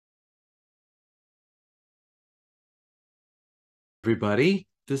Everybody.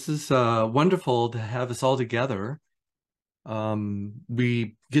 This is wonderful to have us all together.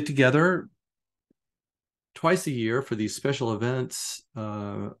 We get together twice a year for these special events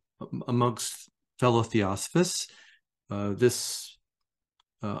amongst fellow Theosophists. This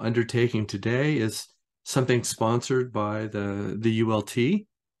undertaking today is something sponsored by the ULT,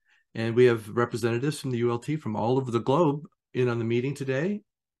 and we have representatives from the ULT from all over the globe in on the meeting today.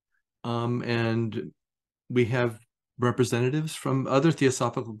 And we have representatives from other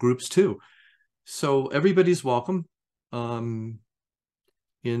theosophical groups too. So everybody's welcome. In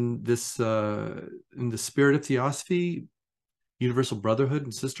the spirit of Theosophy, universal brotherhood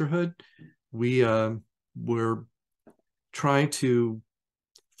and sisterhood, we're trying to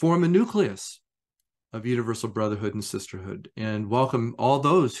form a nucleus of universal brotherhood and sisterhood and welcome all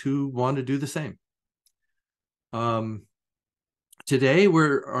those who want to do the same. Today,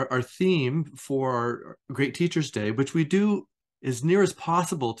 our theme for our Great Teachers Day, which we do as near as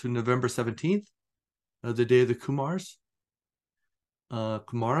possible to November 17th, the day of the Kumaras,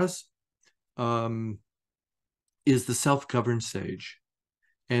 is the self-governed sage.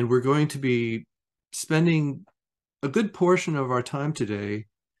 And we're going to be spending a good portion of our time today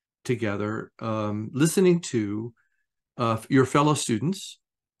together listening to your fellow students,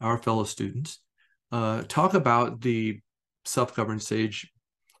 our fellow students, talk about the self-governed sage,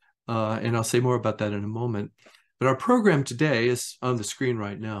 and I'll say more about that in a moment. But our program today is on the screen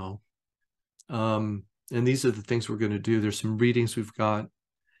right now. And these are the things we're going to do. There's some readings we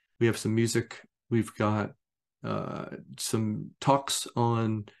have some music, we've got some talks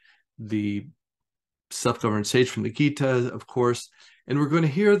on the self-governed sage from the Gita, of course, and we're going to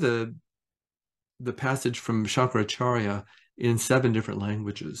hear the passage from Shankaracharya in 7 different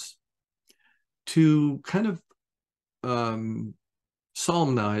languages to kind of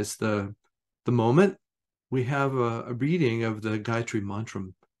solemnize the moment. We have a reading of the Gayatri Mantra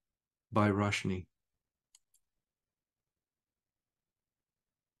by Roshni.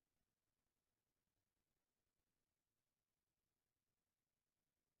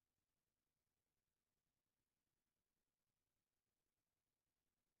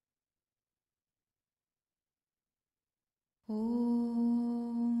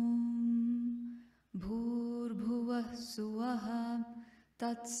 भूर्भुवः सुवः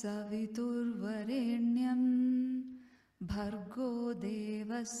तत्सवितुर्वरेण्यं भर्गो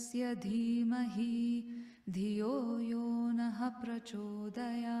देवस्य धीमहि धियो यो नः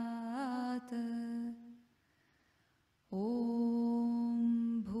प्रचोदयात्। ॐ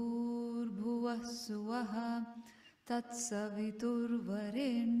भूर्भुवः सुवः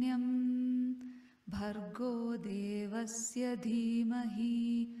तत्सवितुर्वरेण्यं भर्गो देवस्य धीमहि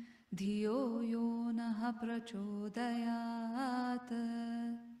धियो यो नः प्रचोदयात्।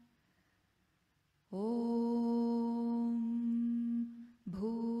 ॐ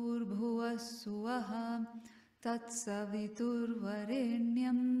भूर्भुवः सुवः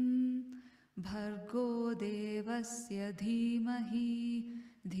तत्सवितुर्वरेण्यं भर्गो देवस्य धीमहि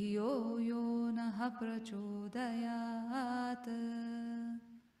धियो यो नः प्रचोदयात्।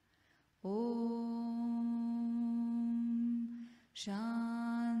 ॐ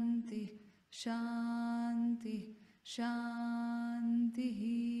शान्ति शान्ति शान्तिः।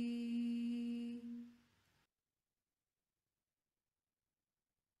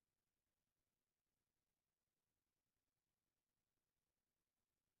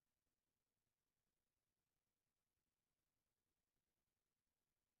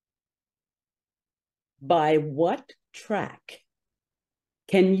 By what track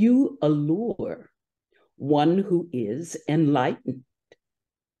can you allure one who is enlightened?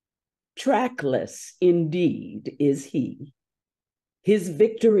 Trackless indeed is he. His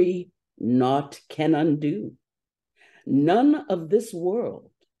victory naught can undo. None of this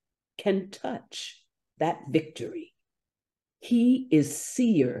world can touch that victory. He is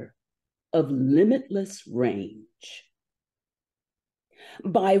seer of limitless range.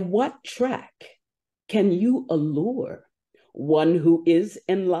 By what track can you allure one who is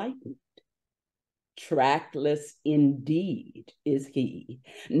enlightened? Trackless indeed is he.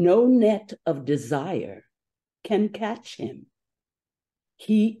 No net of desire can catch him.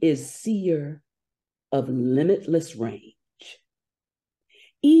 He is seer of limitless range.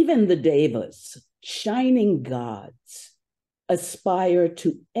 Even the devas, shining gods, aspire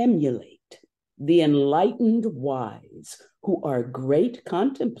to emulate the enlightened wise who are great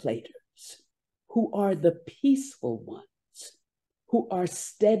contemplators, who are the peaceful ones, who are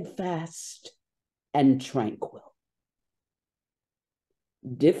steadfast and tranquil.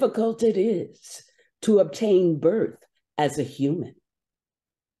 Difficult it is to obtain birth as a human.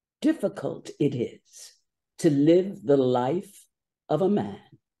 Difficult it is to live the life of a man.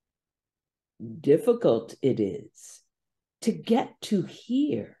 Difficult it is to get to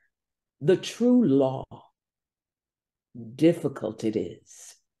hear the true law. Difficult it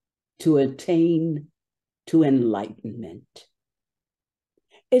is to attain to enlightenment.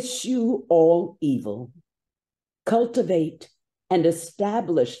 Eschew all evil, cultivate and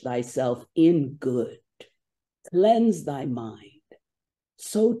establish thyself in good, cleanse thy mind.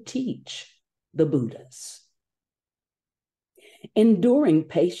 So teach the Buddhas. Enduring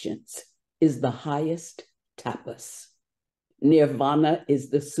patience is the highest tapas. Nirvana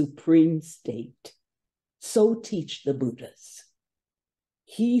is the supreme state. So teach the Buddhas.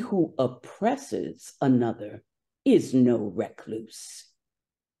 He who oppresses another is no recluse.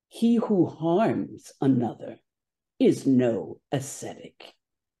 He who harms another is no ascetic.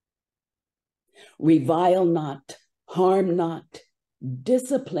 Revile not, harm not,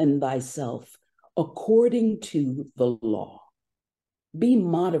 discipline thyself according to the law. Be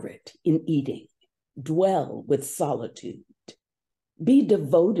moderate in eating, dwell with solitude. Be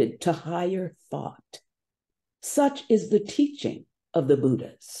devoted to higher thought. Such is the teaching of the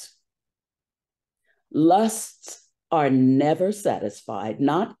Buddhas. Lusts are never satisfied,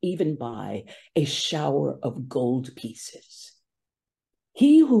 not even by a shower of gold pieces.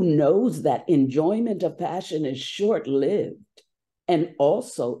 He who knows that enjoyment of passion is short-lived and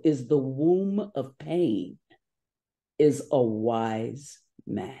also is the womb of pain is a wise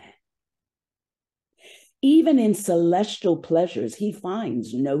man. Even in celestial pleasures, he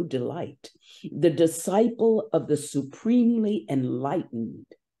finds no delight. The disciple of the supremely enlightened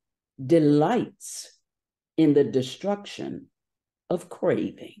delights in the destruction of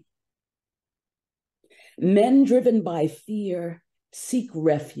craving. Men driven by fear seek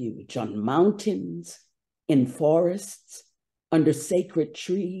refuge on mountains, in forests, under sacred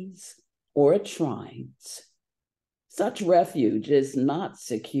trees, or at shrines. Such refuge is not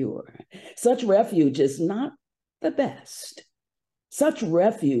secure. Such refuge is not the best. Such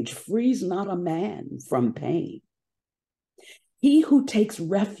refuge frees not a man from pain. He who takes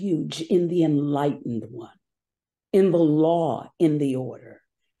refuge in the enlightened one, in the law, in the order,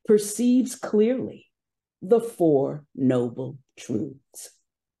 perceives clearly the Four Noble Truths: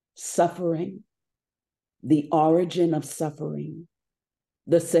 suffering, the origin of suffering,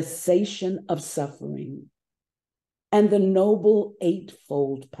 the cessation of suffering, and the Noble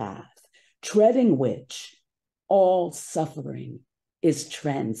Eightfold Path, treading which all suffering is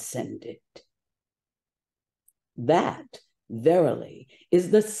transcended. That, verily,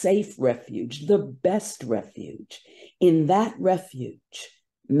 is the safe refuge, the best refuge. In that refuge,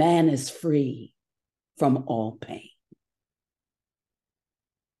 man is free from all pain.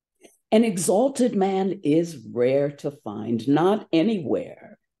 An exalted man is rare to find. Not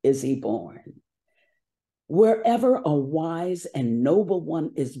anywhere is he born. Wherever a wise and noble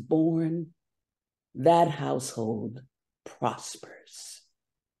one is born, that household prospers.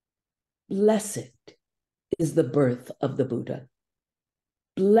 Blessed is the birth of the Buddha.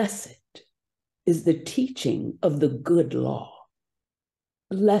 Blessed is the teaching of the good law.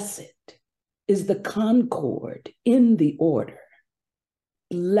 Blessed is the concord in the order.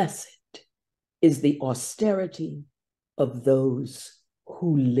 Blessed is the austerity of those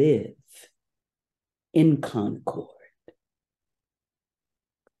who live in concord.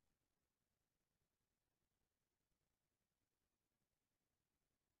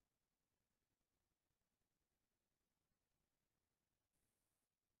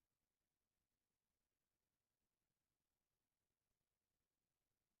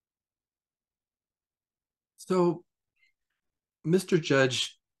 So, Mr.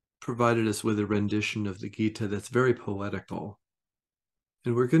 Judge provided us with a rendition of the Gita that's very poetical.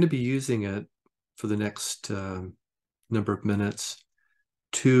 And we're going to be using it for the next number of minutes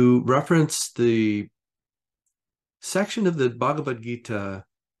to reference the section of the Bhagavad Gita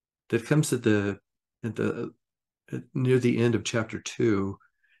that comes near the end of chapter 2,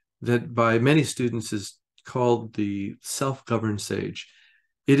 that by many students is called the self-governed sage.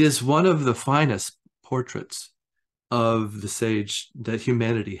 It is one of the finest portraits of the sage that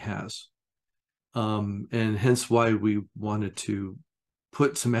humanity has. And hence why we wanted to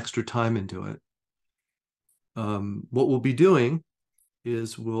put some extra time into it. What we'll be doing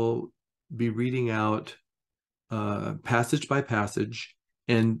is we'll be reading out passage by passage,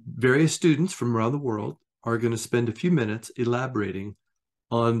 and various students from around the world are going to spend a few minutes elaborating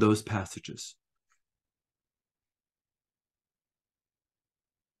on those passages.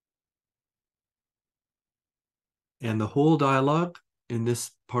 And the whole dialogue in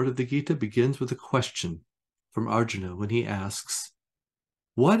this part of the Gita begins with a question from Arjuna when he asks,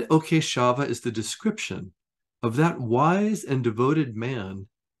 "What, O Keshava, is the description of that wise and devoted man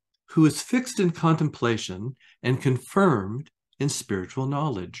who is fixed in contemplation and confirmed in spiritual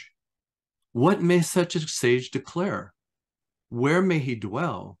knowledge. What may such a sage declare? Where may he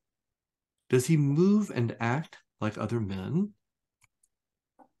dwell? Does he move and act like other men?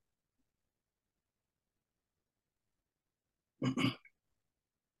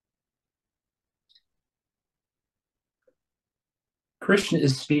 Krishna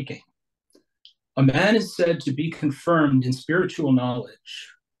is speaking. A man is said to be confirmed in spiritual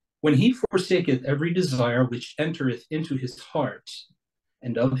knowledge when he forsaketh every desire which entereth into his heart,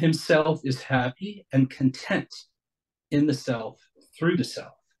 and of himself is happy and content in the self through the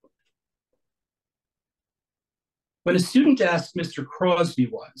self. When a student asked Mr. Crosby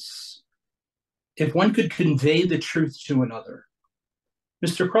once if one could convey the truth to another,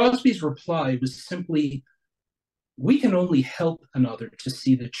 Mr. Crosby's reply was simply, we can only help another to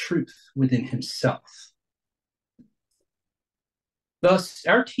see the truth within himself. Thus,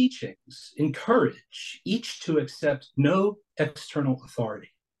 our teachings encourage each to accept no external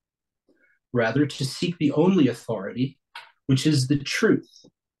authority, rather to seek the only authority, which is the truth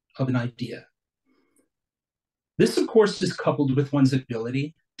of an idea. This, of course, is coupled with one's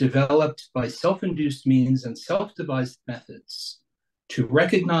ability, developed by self-induced means and self-devised methods, to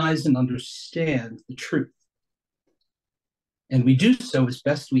recognize and understand the truth. And we do so as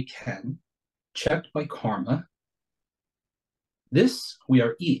best we can, checked by karma. This we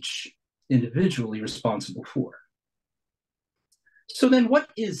are each individually responsible for. So then what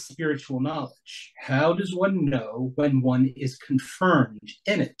is spiritual knowledge? How does one know when one is confirmed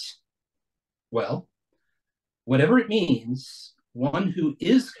in it? Well, whatever it means, one who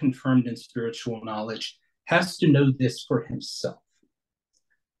is confirmed in spiritual knowledge has to know this for himself.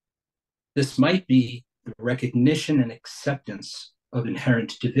 This might be the recognition and acceptance of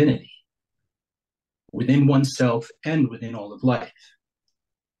inherent divinity within oneself and within all of life.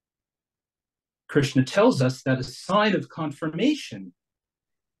 Krishna tells us that a sign of confirmation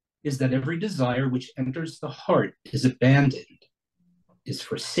is that every desire which enters the heart is abandoned, is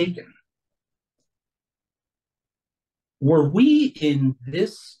forsaken. Were we in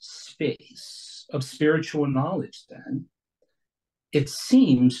this space of spiritual knowledge then, it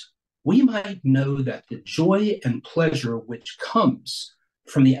seems we might know that the joy and pleasure which comes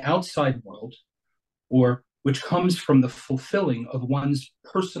from the outside world, or which comes from the fulfilling of one's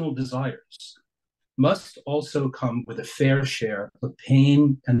personal desires, must also come with a fair share of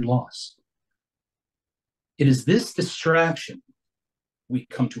pain and loss. It is this distraction we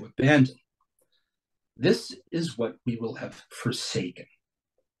come to abandon. This is what we will have forsaken.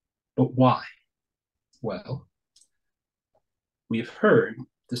 But why? Well, we have heard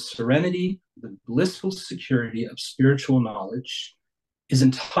the serenity, the blissful security of spiritual knowledge is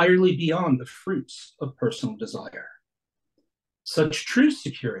entirely beyond the fruits of personal desire. Such true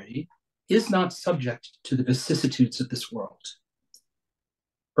security is not subject to the vicissitudes of this world.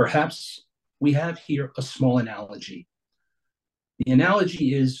 Perhaps we have here a small analogy. The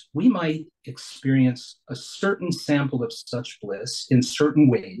analogy is we might experience a certain sample of such bliss in certain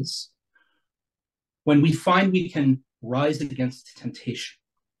ways when we find we can rise against temptation.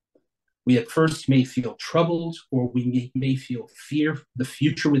 We at first may feel troubled, or we may feel fear of the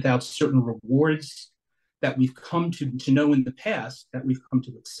future without certain rewards that we've come to know in the past, that we've come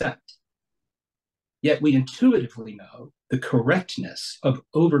to accept. Yet we intuitively know the correctness of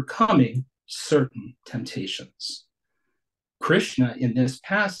overcoming certain temptations. Krishna in this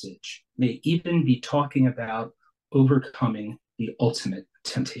passage may even be talking about overcoming the ultimate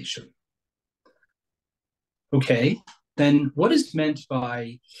temptation. Okay, then what is meant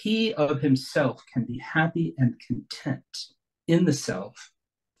by he of himself can be happy and content in the self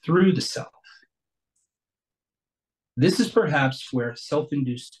through the self? This is perhaps where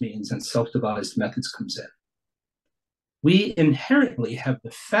self-induced means and self-devised methods comes in. We inherently have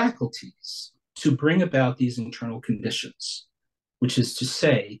the faculties to bring about these internal conditions, which is to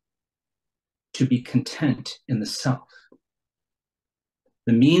say, to be content in the self.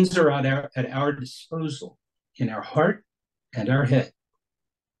 The means are at our disposal in our heart and our head.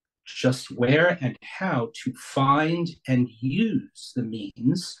 Just where and how to find and use the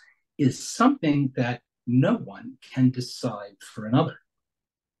means is something that no one can decide for another.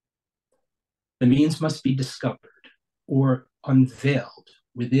 The means must be discovered or unveiled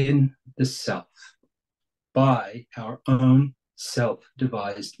within the self by our own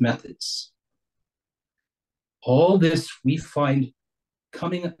self-devised methods. All this we find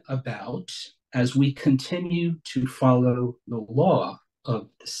coming about as we continue to follow the law of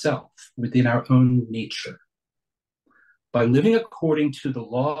the self within our own nature. By living according to the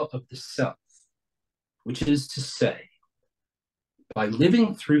law of the self, which is to say, by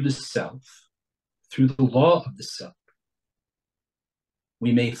living through the self, through the law of the self,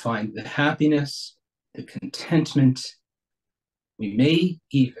 we may find the happiness, the contentment. We may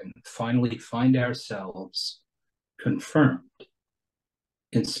even finally find ourselves confirmed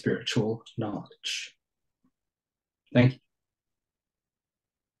in spiritual knowledge. Thank you.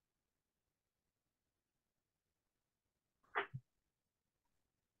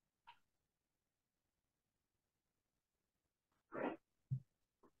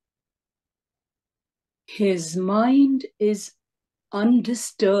 His mind is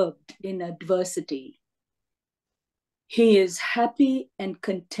undisturbed in adversity. He is happy and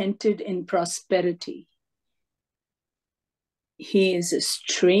contented in prosperity. He is a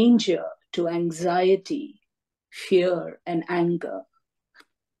stranger to anxiety, fear, and anger.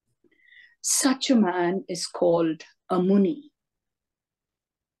 Such a man is called a Muni.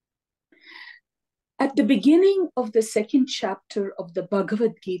 At the beginning of the second chapter of the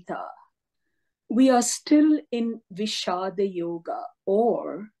Bhagavad Gita, we are still in Vishada Yoga,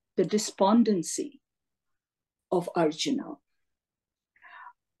 or the despondency of Arjuna.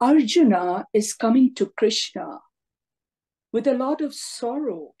 Arjuna is coming to Krishna with a lot of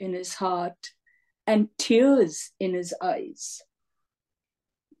sorrow in his heart and tears in his eyes.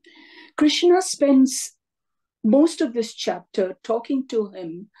 Krishna spends most of this chapter talking to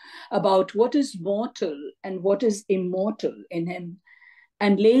him about what is mortal and what is immortal in him,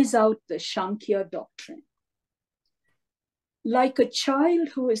 and lays out the Sankhya doctrine. Like a child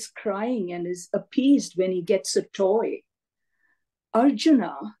who is crying and is appeased when he gets a toy,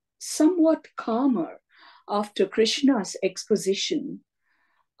 Arjuna, somewhat calmer after Krishna's exposition,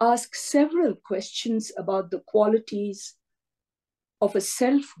 asks several questions about the qualities of a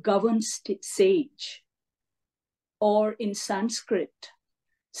self-governed sage, or in Sanskrit,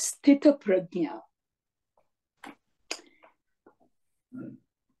 Sthita Prajna.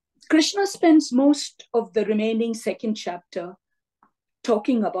 Krishna spends most of the remaining second chapter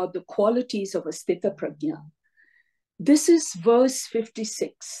talking about the qualities of a Sthita Prajna. This is verse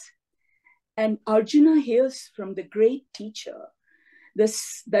 56. And Arjuna hears from the great teacher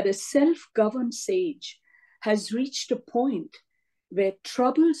that a self-governed sage has reached a point where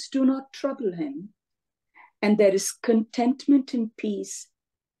troubles do not trouble him, and there is contentment and peace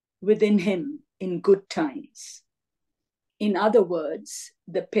within him in good times. In other words,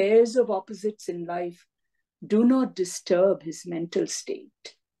 the pairs of opposites in life do not disturb his mental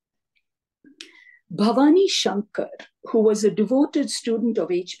state. Bhavani Shankar, who was a devoted student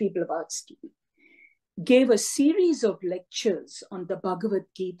of H.P. Blavatsky, gave a series of lectures on the Bhagavad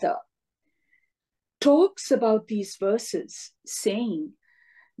Gita, talks about these verses, saying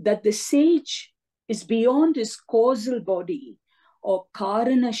that the sage is beyond his causal body or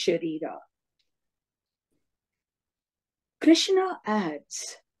Karana Sharira. Krishna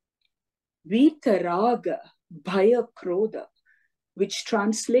adds, Vitaraga Bhaya Krodha, which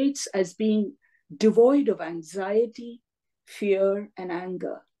translates as being devoid of anxiety, fear, and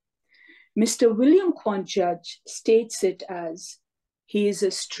anger. Mr. William Quan Judge states it as, he is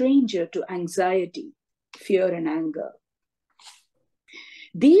a stranger to anxiety, fear, and anger.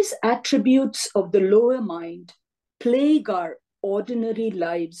 These attributes of the lower mind plague our ordinary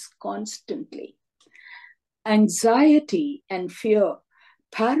lives constantly. Anxiety and fear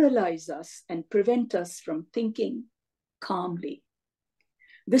paralyze us and prevent us from thinking calmly.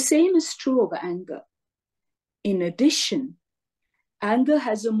 The same is true of anger. In addition, anger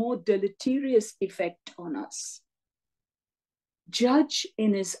has a more deleterious effect on us. Judge,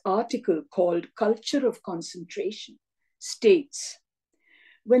 in his article called Culture of Concentration, states,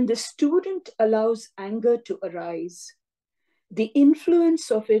 when the student allows anger to arise, the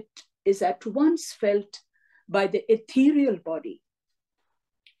influence of it is at once felt by the ethereal body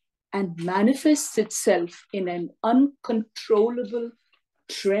and manifests itself in an uncontrollable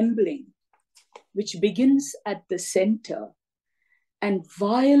trembling, which begins at the center and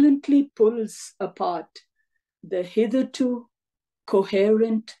violently pulls apart the hitherto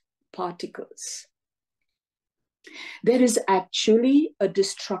coherent particles. There is actually a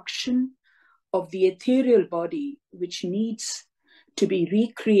destruction of the ethereal body which needs to be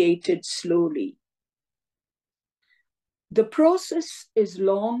recreated slowly. The process is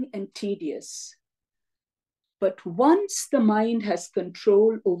long and tedious, but once the mind has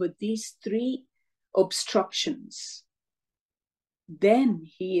control over these three obstructions, then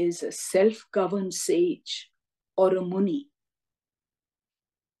he is a self-governed sage or a Muni.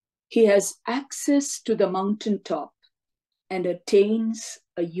 He has access to the mountaintop and attains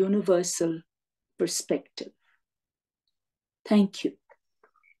a universal perspective. Thank you.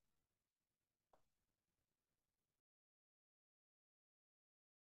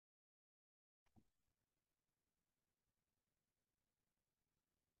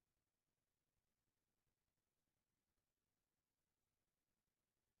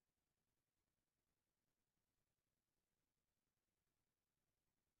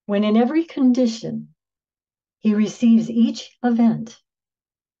 when in every condition he receives each event,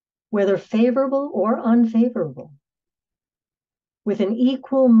 whether favorable or unfavorable, with an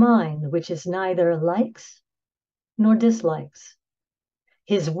equal mind which is neither likes nor dislikes.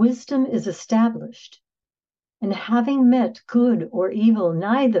 His wisdom is established, and having met good or evil,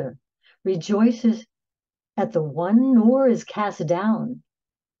 neither rejoices at the one nor is cast down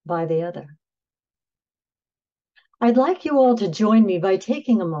by the other. I'd like you all to join me by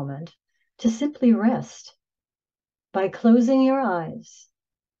taking a moment to simply rest, by closing your eyes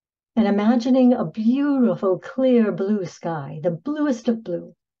and imagining a beautiful, clear blue sky, the bluest of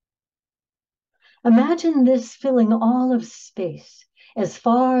blue. Imagine this filling all of space as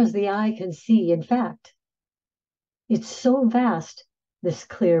far as the eye can see. In fact, it's so vast, this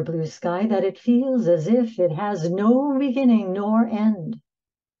clear blue sky, that it feels as if it has no beginning nor end.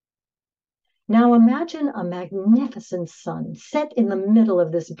 Now imagine a magnificent sun set in the middle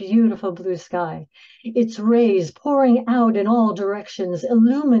of this beautiful blue sky, its rays pouring out in all directions,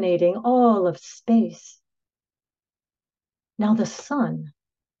 illuminating all of space. Now the sun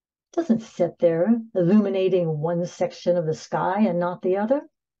doesn't sit there illuminating one section of the sky and not the other.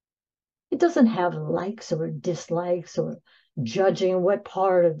 It doesn't have likes or dislikes or judging what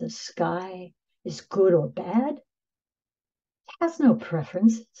part of the sky is good or bad. It has no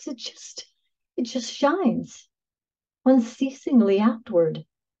preferences. It just shines unceasingly outward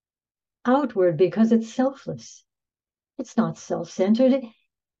because it's selfless. It's not self-centered.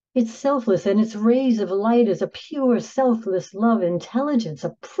 It's selfless, and its rays of light is a pure, selfless love intelligence,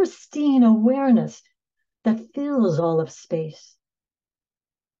 a pristine awareness that fills all of space.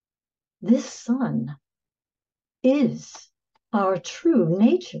 This sun is our true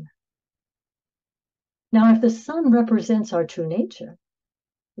nature. Now, if the sun represents our true nature,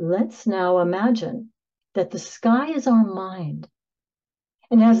 let's now imagine that the sky is our mind.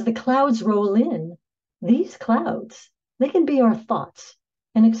 And as the clouds roll in, these clouds, they can be our thoughts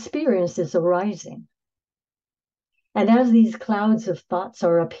and experiences arising. And as these clouds of thoughts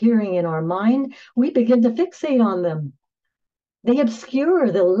are appearing in our mind, we begin to fixate on them. They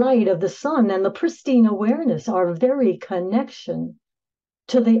obscure the light of the sun and the pristine awareness, our very connection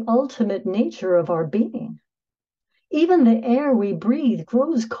to the ultimate nature of our being. Even the air we breathe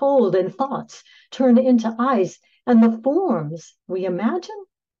grows cold, and thoughts turn into ice, and the forms we imagine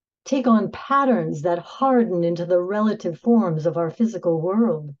take on patterns that harden into the relative forms of our physical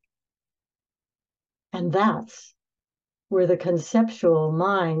world. And that's where the conceptual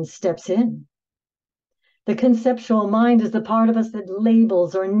mind steps in. The conceptual mind is the part of us that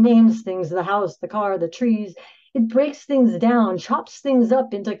labels or names things, the house, the car, the trees. It breaks things down, chops things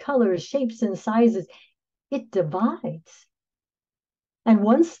up into colors, shapes, and sizes. It divides. And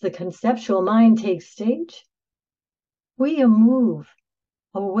once the conceptual mind takes stage, we move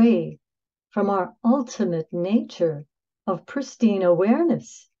away from our ultimate nature of pristine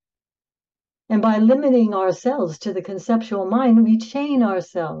awareness. And by limiting ourselves to the conceptual mind, we chain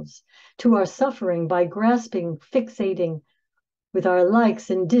ourselves to our suffering by grasping, fixating with our likes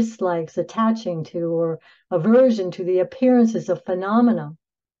and dislikes, attaching to or aversion to the appearances of phenomena,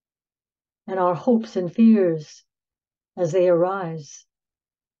 and our hopes and fears as they arise.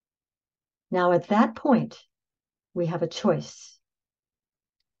 Now, at that point, we have a choice.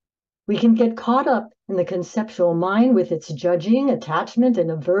 We can get caught up in the conceptual mind with its judging, attachment,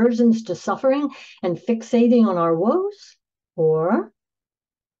 and aversions to suffering and fixating on our woes, or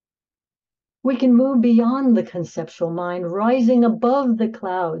we can move beyond the conceptual mind, rising above the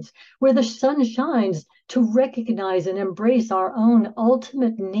clouds where the sun shines, to recognize and embrace our own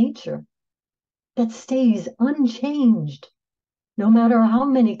ultimate nature that stays unchanged, no matter how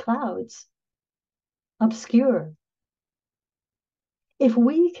many clouds obscure. If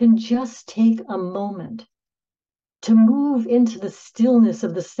we can just take a moment to move into the stillness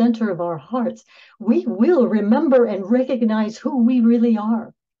of the center of our hearts, we will remember and recognize who we really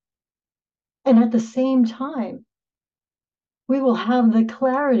are. And at the same time, we will have the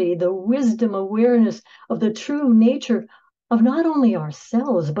clarity, the wisdom, awareness of the true nature of not only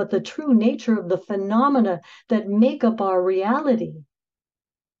ourselves, but the true nature of the phenomena that make up our reality.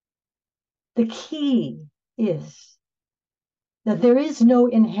 The key is that there is no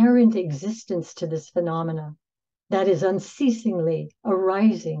inherent existence to this phenomena that is unceasingly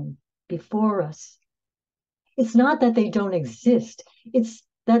arising before us. It's not that they don't exist, it's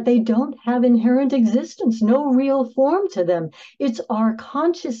that they don't have inherent existence, no real form to them. It's our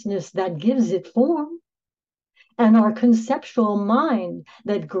consciousness that gives it form, and our conceptual mind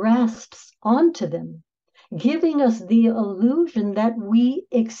that grasps onto them, giving us the illusion that we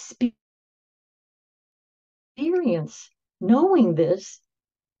experience. Knowing this,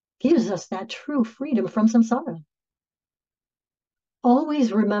 gives us that true freedom from samsara.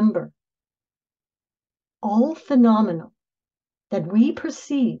 Always remember, all phenomena that we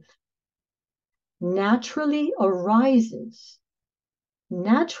perceive naturally arises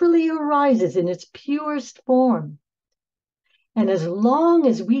in its purest form. And as long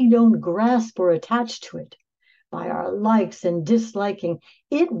as we don't grasp or attach to it by our likes and disliking,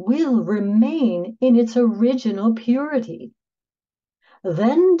 it will remain in its original purity,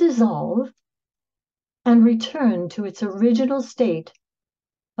 then dissolve and return to its original state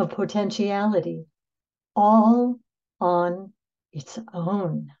of potentiality, all on its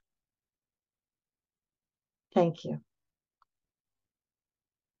own. Thank you.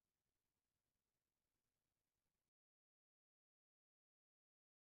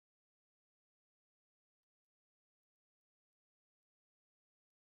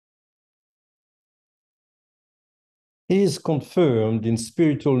 He is confirmed in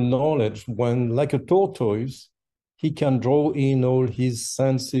spiritual knowledge when, like a tortoise, he can draw in all his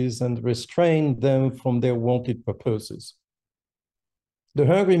senses and restrain them from their wanted purposes. The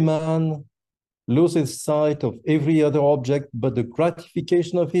hungry man loses sight of every other object but the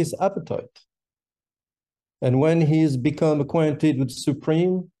gratification of his appetite. And when he is become acquainted with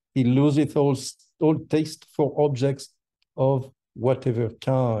Supreme, he loseth all taste for objects of whatever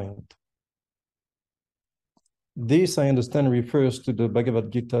kind. This, I understand, refers to the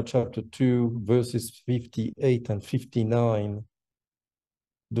Bhagavad Gita, chapter 2, verses 58 and 59.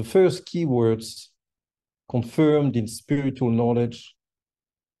 The first keywords, confirmed in spiritual knowledge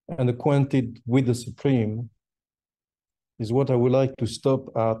and acquainted with the Supreme, is what I would like to stop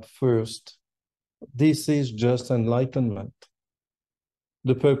at first. This is just enlightenment,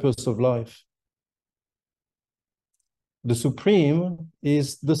 the purpose of life. The Supreme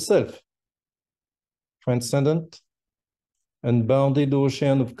is the Self, transcendent, unbounded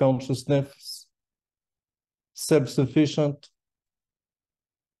ocean of consciousness, self-sufficient,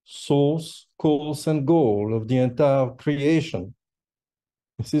 source, cause, and goal of the entire creation.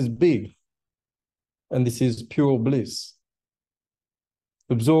 This is big, and this is pure bliss,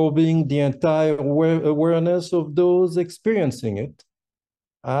 absorbing the entire awareness of those experiencing it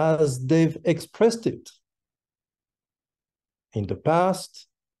as they've expressed it in the past,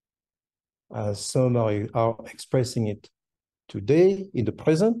 as some are expressing it today, in the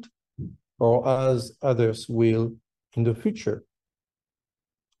present, or as others will in the future.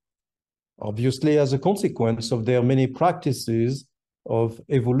 Obviously, as a consequence of their many practices of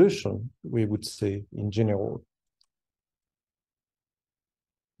evolution, we would say in general.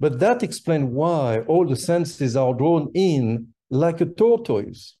 But that explains why all the senses are drawn in like a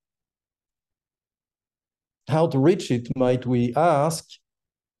tortoise. How to reach it, might we ask?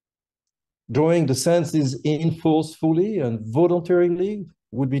 Drawing the senses in forcefully and voluntarily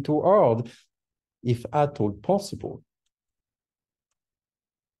would be too hard, if at all possible.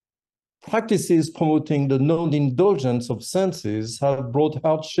 Practices promoting the non-indulgence of senses have brought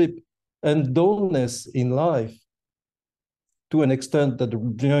hardship and dullness in life to an extent that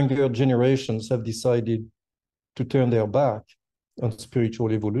the younger generations have decided to turn their back on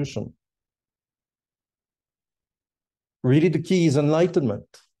spiritual evolution. Really, the key is enlightenment.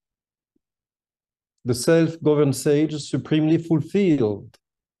 The self-governed sage is supremely fulfilled,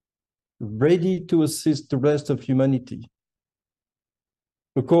 ready to assist the rest of humanity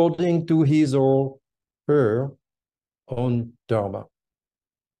according to his or her own dharma.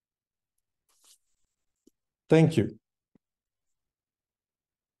 Thank you.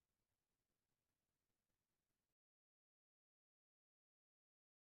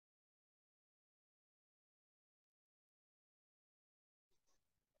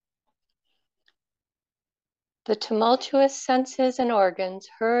 The tumultuous senses and organs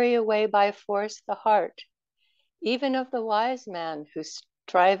hurry away by force the heart, even of the wise man who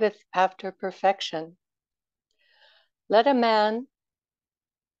striveth after perfection. Let a man,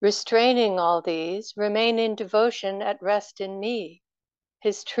 restraining all these, remain in devotion at rest in me,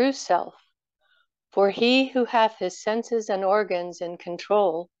 his true self, for he who hath his senses and organs in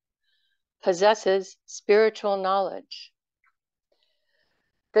control possesses spiritual knowledge.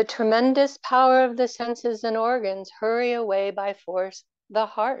 The tremendous power of the senses and organs hurry away by force the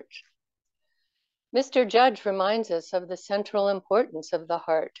heart. Mr. Judge reminds us of the central importance of the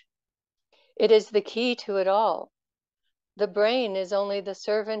heart. It is the key to it all. The brain is only the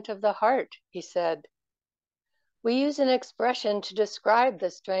servant of the heart, he said. We use an expression to describe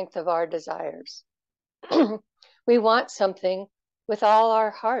the strength of our desires. We want something with all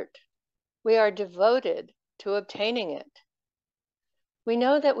our heart. We are devoted to obtaining it. We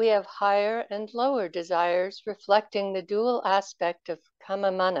know that we have higher and lower desires reflecting the dual aspect of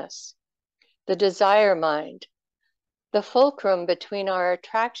kama manas, the desire mind, the fulcrum between our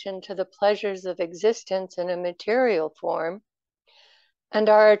attraction to the pleasures of existence in a material form and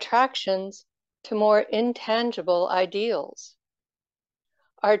our attractions to more intangible ideals.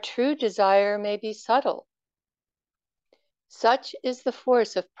 Our true desire may be subtle. Such is the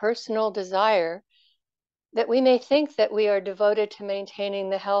force of personal desire that we may think that we are devoted to maintaining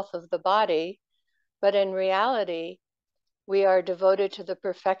the health of the body, but in reality, we are devoted to the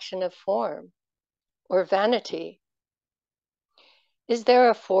perfection of form, or vanity. Is there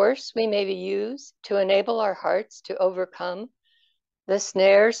a force we may use to enable our hearts to overcome the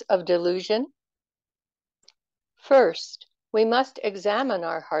snares of delusion? First, we must examine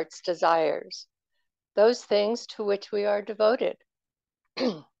our heart's desires, those things to which we are devoted.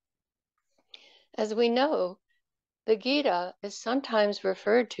 As we know, the Gita is sometimes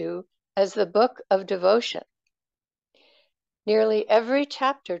referred to as the book of devotion. Nearly every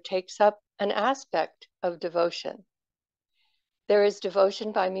chapter takes up an aspect of devotion. There is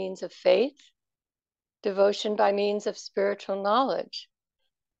devotion by means of faith, devotion by means of spiritual knowledge,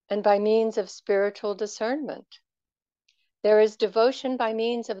 and by means of spiritual discernment. There is devotion by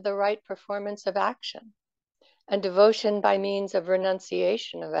means of the right performance of action, and devotion by means of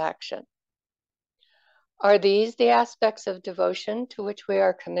renunciation of action. Are these the aspects of devotion to which we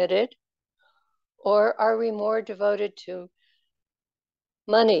are committed? Or are we more devoted to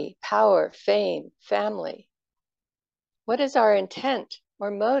money, power, fame, family? What is our intent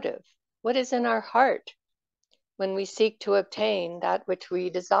or motive? What is in our heart when we seek to obtain that which we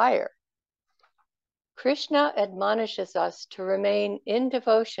desire? Krishna admonishes us to remain in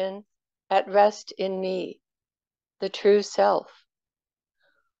devotion, at rest in me, the true self.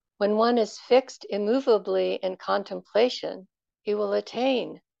 When one is fixed immovably in contemplation, he will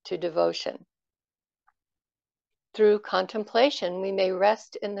attain to devotion. Through contemplation, we may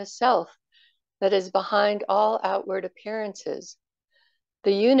rest in the self that is behind all outward appearances,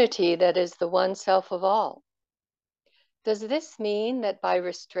 the unity that is the one self of all. Does this mean that by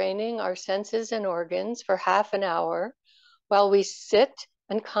restraining our senses and organs for half an hour while we sit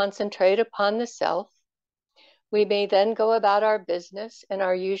and concentrate upon the self, we may then go about our business in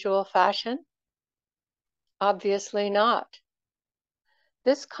our usual fashion? Obviously not.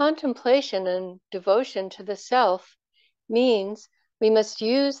 This contemplation and devotion to the self means we must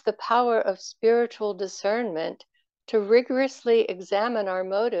use the power of spiritual discernment to rigorously examine our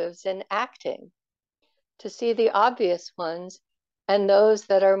motives in acting, to see the obvious ones and those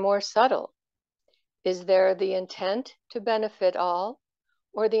that are more subtle. Is there the intent to benefit all,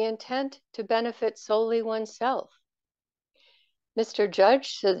 or the intent to benefit solely oneself? Mr.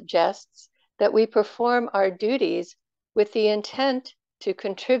 Judge suggests that we perform our duties with the intent to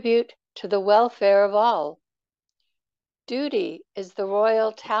contribute to the welfare of all. Duty is the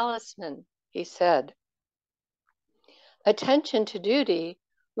royal talisman, he said. Attention to duty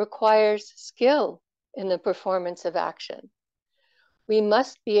requires skill in the performance of action. We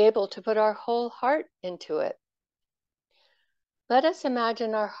must be able to put our whole heart into it. Let us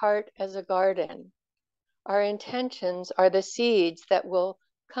imagine our heart as a garden. Our intentions are the seeds that will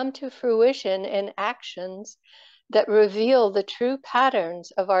come to fruition in actions that reveal the true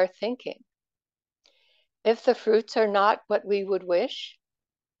patterns of our thinking. If the fruits are not what we would wish,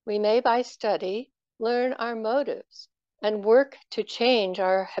 we may by study learn our motives and work to change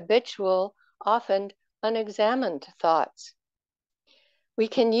our habitual, often unexamined thoughts. We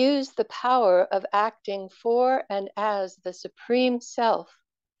can use the power of acting for and as the Supreme Self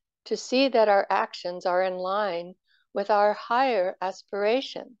to see that our actions are in line with our higher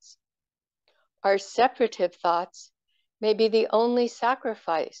aspirations. Our separative thoughts may be the only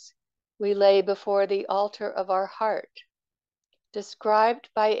sacrifice we lay before the altar of our heart, described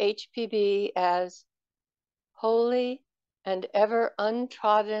by HPB as holy and ever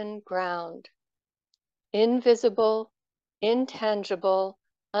untrodden ground, invisible, intangible,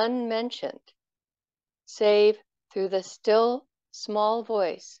 unmentioned, save through the still small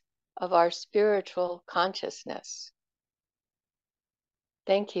voice of our spiritual consciousness.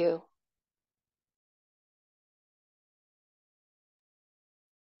 Thank you.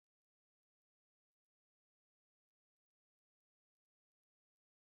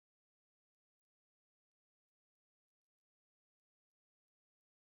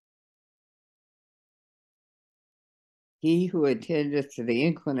 He who attendeth to the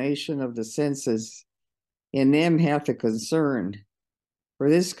inclination of the senses, in them hath a concern. For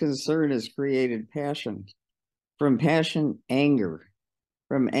this concern is created passion. From passion, anger.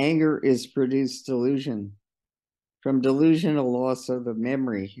 From anger is produced delusion. from delusional loss of the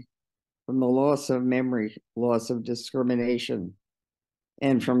memory, from the loss of memory, loss of discrimination,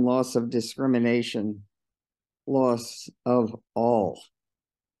 and from loss of discrimination, loss of all.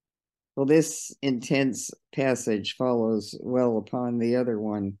 Well, this intense passage follows well upon the other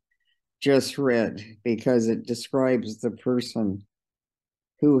one just read, because it describes the person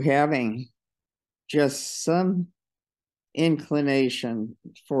who, having just some inclination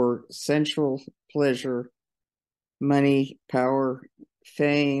for sensual pleasure, money, power,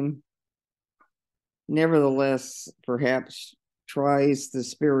 fame, nevertheless, perhaps tries the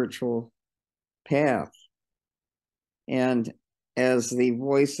spiritual path. And as the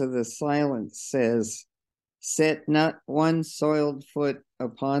voice of the silence says, set not one soiled foot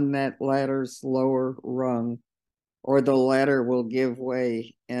upon that ladder's lower rung, or the ladder will give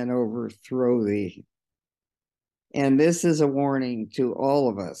way and overthrow thee. And this is a warning to all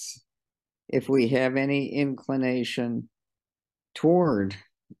of us. If we have any inclination toward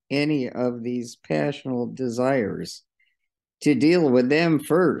any of these passional desires, to deal with them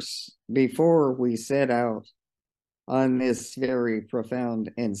first before we set out on this very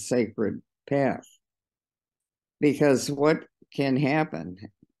profound and sacred path. Because what can happen,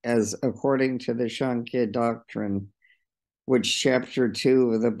 as according to the Sankhya doctrine, which chapter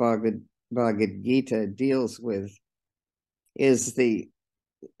 2 of the Bhagavad Gita deals with, is the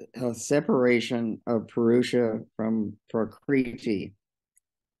separation of Purusha from Prakriti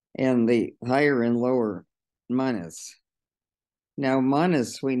and the higher and lower manas. Now,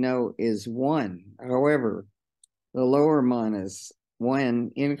 manas we know is one. However, the lower manas,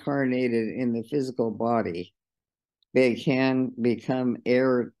 when incarnated in the physical body, they can become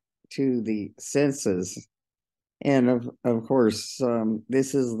heir to the senses. And of course,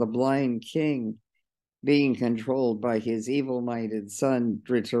 this is the blind king being controlled by his evil-minded son,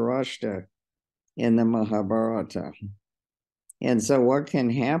 Dhritarashtra, in the Mahabharata. And so what can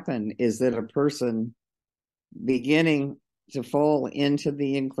happen is that a person beginning to fall into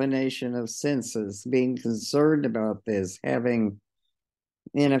the inclination of senses, being concerned about this, having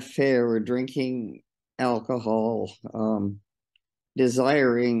an affair or drinking alcohol,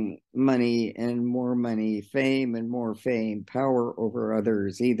 desiring money and more money, fame and more fame, power over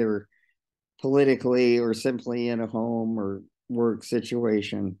others, either politically or simply in a home or work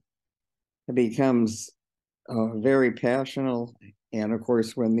situation, it becomes very passionate. And of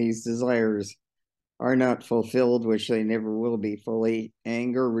course, when these desires are not fulfilled, which they never will be fully,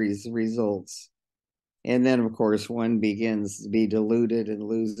 anger results. And then, of course, one begins to be deluded and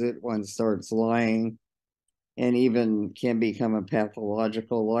lose it. One starts lying and even can become a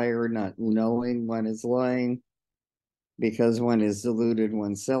pathological liar, not knowing one is lying, because one is deluded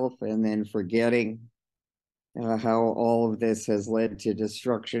oneself and then forgetting how all of this has led to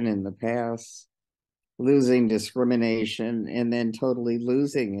destruction in the past, losing discrimination, and then totally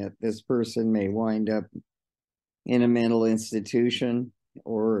losing it. This person may wind up in a mental institution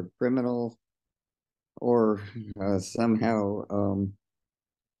or a criminal, or somehow,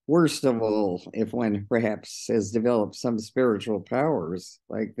 worst of all, if one perhaps has developed some spiritual powers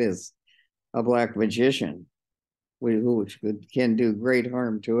like this, a black magician, which can do great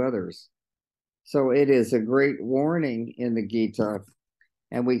harm to others. So it is a great warning in the Gita.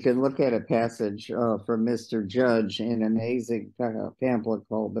 And we can look at a passage from Mr. Judge in an amazing pamphlet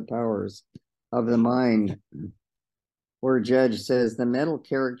called The Powers of the Mind, where Judge says the mental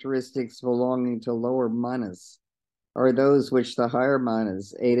characteristics belonging to lower manas are those which the higher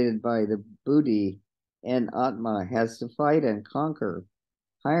manas, aided by the buddhi and atma, has to fight and conquer.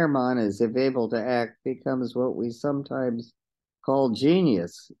 Higher manas, if able to act, becomes what we sometimes call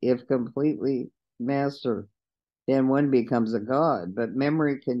genius. If completely mastered, then one becomes a god. But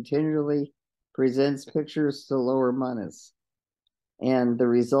memory continually presents pictures to lower manas, and the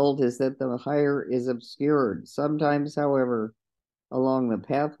result is that the higher is obscured. Sometimes, however, along the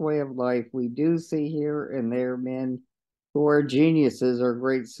pathway of life, we do see here and there men who are geniuses or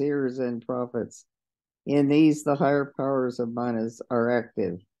great seers and prophets. In these, the higher powers of manas are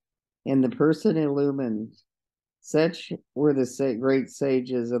active, and the person illumined. Such were the great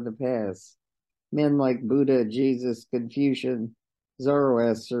sages of the past, men like Buddha, Jesus, Confucius,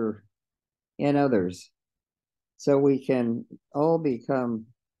 Zoroaster, and others. So we can all become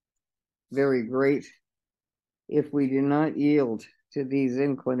very great if we do not yield to these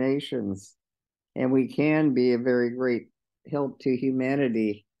inclinations, and we can be a very great help to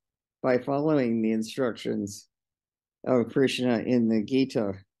humanity by following the instructions of Krishna in the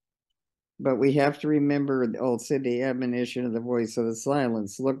Gita. But we have to remember also the admonition of the voice of the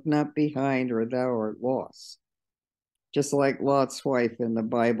silence: look not behind, or thou art lost. Just like Lot's wife in the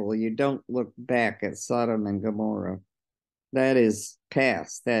Bible, you don't look back at Sodom and Gomorrah. That is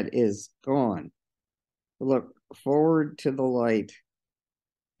past, that is gone. Look forward to the light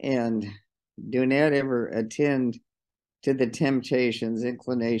and do not ever attend to the temptations,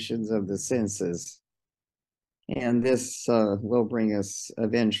 inclinations of the senses. And this will bring us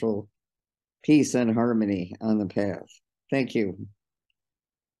eventual peace and harmony on the path. Thank you.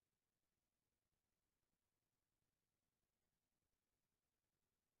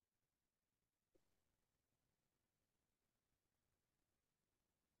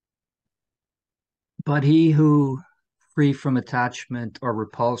 But he who, free from attachment or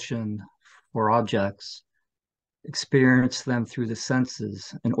repulsion for objects, experiences them through the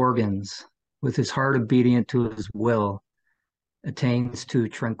senses and organs, with his heart obedient to his will, attains to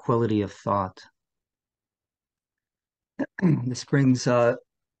tranquility of thought. This brings to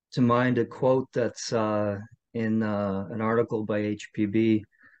mind a quote that's in an article by HPB,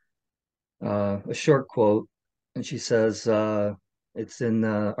 a short quote, and she says, it's in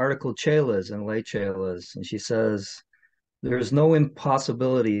the article Chelas and Lay Chelas, and she says, "There is no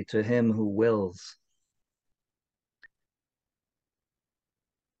impossibility to him who wills."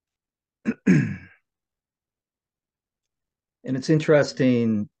 And it's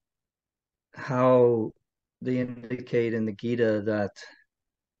interesting how they indicate in the Gita that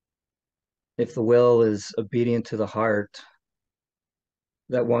if the will is obedient to the heart,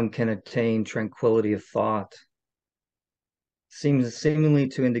 that one can attain tranquility of thought. Seems seemingly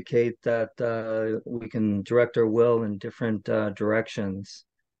to indicate that we can direct our will in different directions.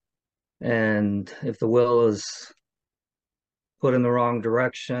 And if the will is put in the wrong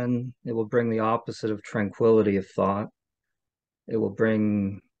direction, it will bring the opposite of tranquility of thought. It will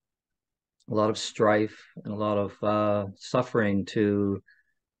bring a lot of strife and a lot of suffering to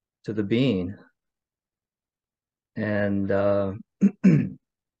the being. And and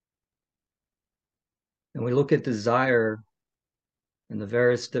we look at desire and the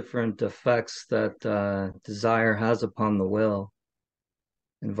various different effects that desire has upon the will,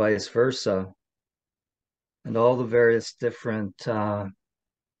 and vice versa, and all the various different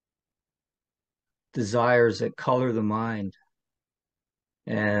desires that color the mind.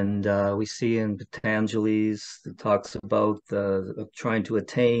 And we see in Patanjali's, it talks about trying to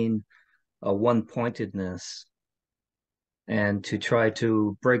attain a one-pointedness and to try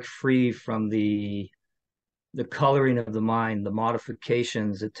to break free from the coloring of the mind, the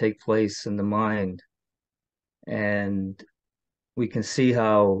modifications that take place in the mind. And we can see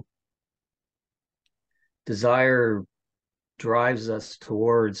how desire drives us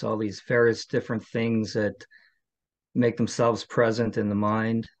towards all these various different things that make themselves present in the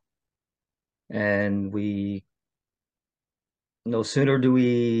mind. And we, no sooner do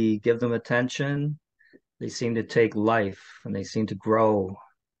we give them attention, they seem to take life and they seem to grow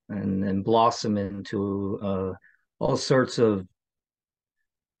and blossom into all sorts of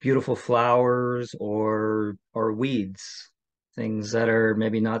beautiful flowers or weeds, things that are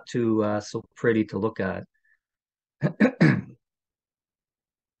maybe not too so pretty to look at.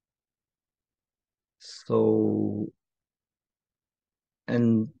 So,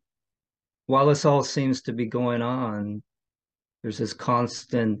 and while this all seems to be going on, there's this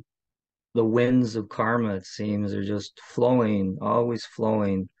constant, the winds of karma, it seems, are just flowing,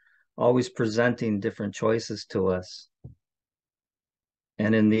 always presenting different choices to us.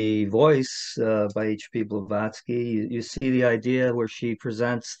 And in the voice by H.P. Blavatsky, you see the idea where she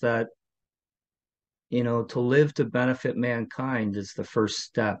presents that, you know, to live to benefit mankind is the first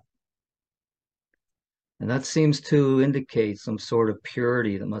step. And that seems to indicate some sort of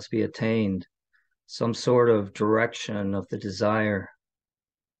purity that must be attained, some sort of direction of the desire,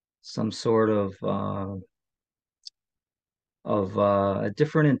 some sort of a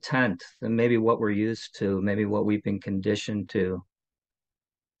different intent than maybe what we're used to, maybe what we've been conditioned to.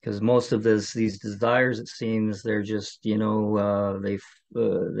 Because most of these desires, it seems, they're just, you know, they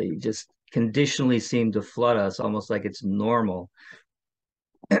just conditionally seem to flood us, almost like it's normal.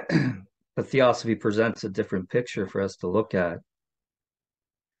 But Theosophy presents a different picture for us to look at.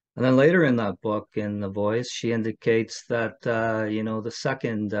 And then later in that book, in the voice, she indicates that, you know, the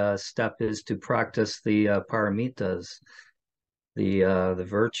second step is to practice the paramitas, the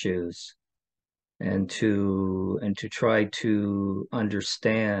virtues, and to try to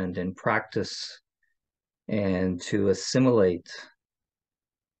understand and practice and to assimilate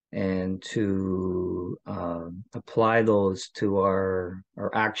and to apply those to our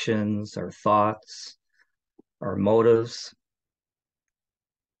actions, our thoughts, our motives.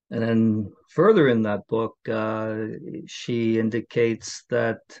 And then further in that book, she indicates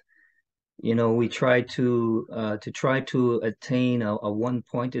that we try to attain a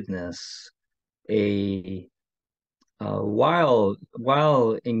one-pointedness,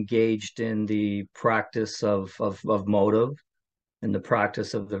 while engaged in the practice of motive and the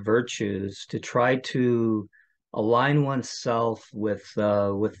practice of the virtues, to try to align oneself with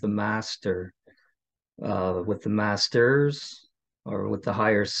the master, with the masters, or with the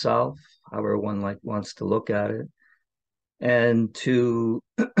higher self, however one wants to look at it, and to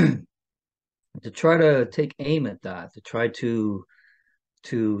try to take aim at that, to try to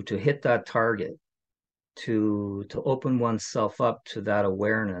hit that target, to open oneself up to that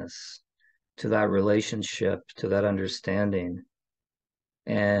awareness, to that relationship, to that understanding.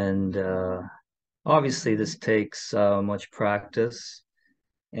 And obviously this takes much practice,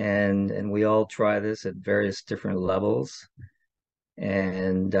 and we all try this at various different levels.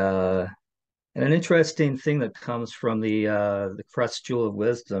 And an interesting thing that comes from the Crest Jewel of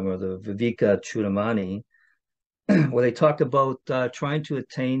Wisdom, or the Viveka Chudamani, where they talk about trying to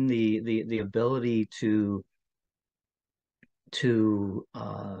attain the ability to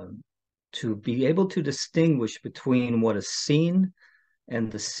be able to distinguish between what is seen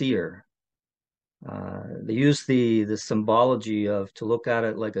and the seer. They use the symbology of, to look at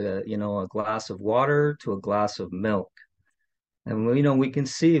it like a glass of water to a glass of milk. And we can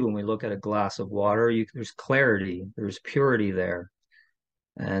see when we look at a glass of water, there's clarity, there's purity there.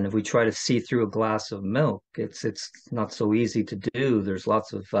 And if we try to see through a glass of milk, it's not so easy to do. There's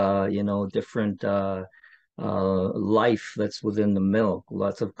lots of different life that's within the milk,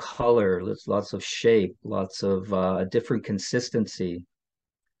 lots of color, lots of shape, lots of different consistency.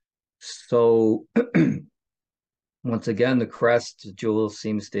 So once again, the crest jewel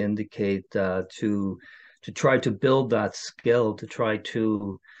seems to indicate to try to build that skill, to try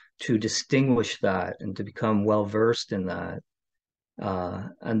to distinguish that and to become well versed in that.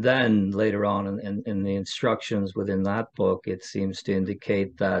 And then later on in the instructions within that book, it seems to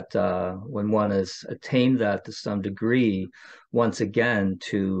indicate that when one has attained that to some degree, once again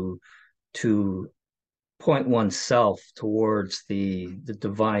to point oneself towards the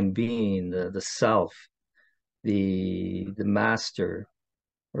divine being, the self, the master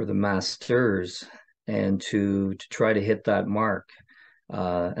or the masters, and to try to hit that mark.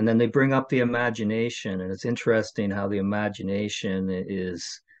 And then they bring up the imagination, and it's interesting how the imagination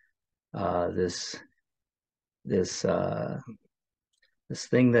is this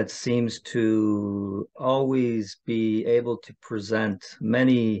thing that seems to always be able to present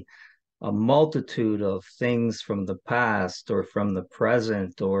a multitude of things from the past or from the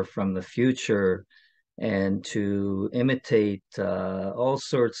present or from the future, and to imitate all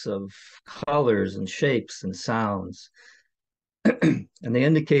sorts of colors and shapes and sounds. And they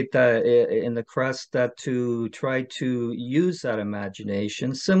indicate that in the crest, that to try to use that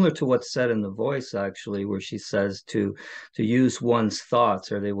imagination, similar to what's said in the voice, actually, where she says to use one's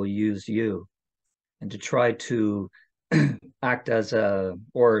thoughts or they will use you, and to try to act as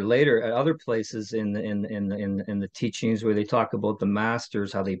or later at other places in the teachings where they talk about the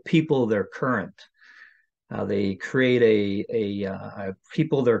masters, how they people their current, how they create a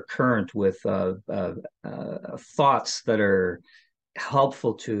people their current with thoughts that are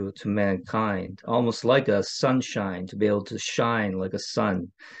helpful to mankind, almost like a sunshine, to be able to shine like a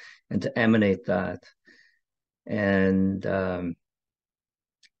sun and to emanate that. And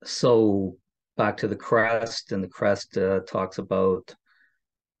so back to the crest, and the crest talks about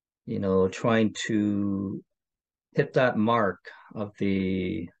trying to hit that mark of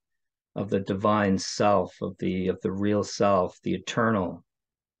the divine self, of the real self, the eternal.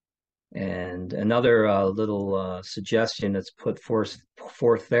 And another little suggestion that's put forth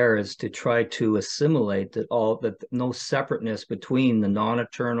there is to try to assimilate that no separateness between the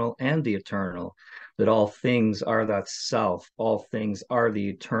non-eternal and the eternal, that all things are that self, all things are the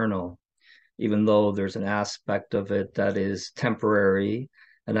eternal, even though there's an aspect of it that is temporary,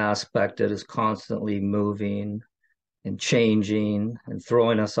 an aspect that is constantly moving and changing and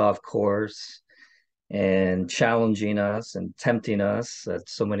throwing us off course and challenging us and tempting us at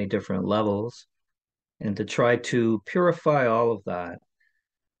so many different levels, and to try to purify all of that.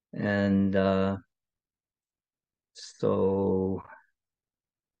 And so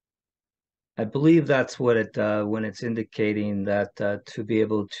I believe that's what it when it's indicating that to be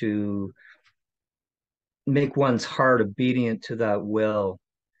able to make one's heart obedient to that will,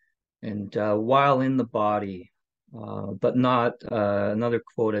 and while in the body, but not another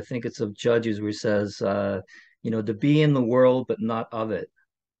quote, I think it's of Judges, where he says, to be in the world, but not of it,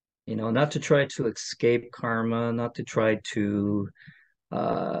 not to try to escape karma, not to try to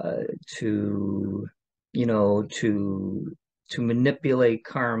manipulate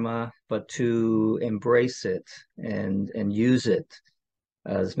karma, but to embrace it and use it,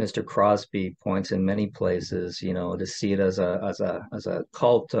 as Mr. Crosby points in many places, to see it as a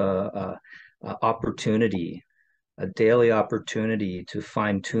cult opportunity, a daily opportunity to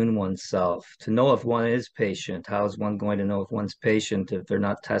fine-tune oneself, to know if one is patient. How is one going to know if one's patient if they're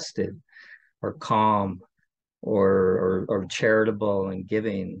not tested, or calm, or charitable and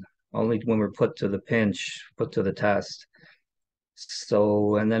giving? Only when we're put to the pinch, put to the test.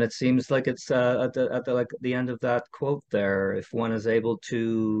 So, and then it seems like it's at the end of that quote there, if one is able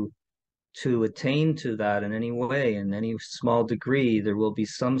to attain to that in any way, in any small degree, there will be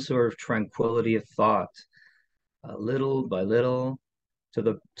some sort of tranquility of thought, little by little, to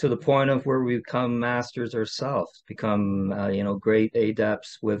the point of where we become masters ourselves, become great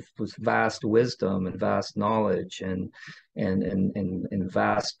adepts with vast wisdom and vast knowledge and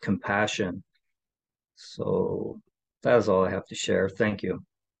vast compassion. So that is all I have to share. Thank you.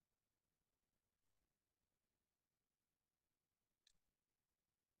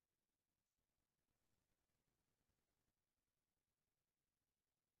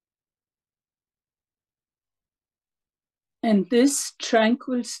 And this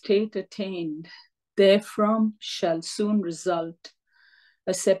tranquil state attained, therefrom shall soon result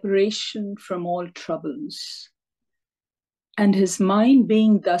a separation from all troubles. And his mind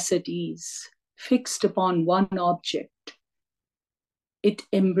being thus at ease, fixed upon one object, it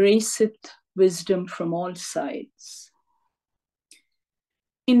embraceth wisdom from all sides.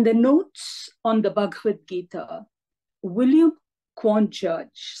 In the notes on the Bhagavad Gita, William Quan Judge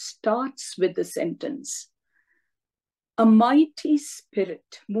starts with the sentence, "A mighty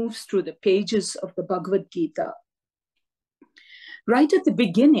spirit moves through the pages of the Bhagavad Gita." Right at the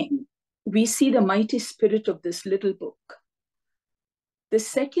beginning, we see the mighty spirit of this little book. The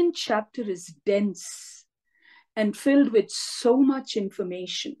second chapter is dense and filled with so much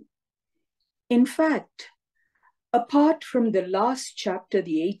information. In fact, apart from the last chapter,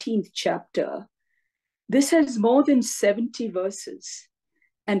 the 18th chapter, this has more than 70 verses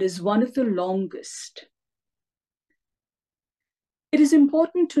and is one of the longest. It is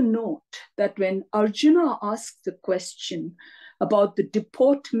important to note that when Arjuna asks the question about the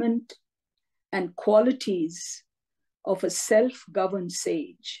deportment and qualities of a self-governed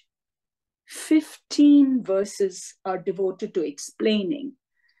sage, 15 verses are devoted to explaining,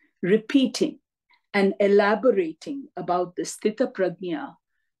 repeating, and elaborating about the Sthita Prajna,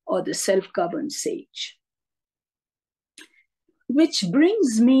 or the self-governed sage. Which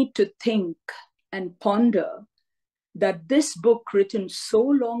brings me to think and ponder that this book, written so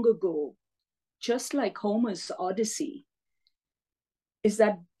long ago, just like Homer's Odyssey, is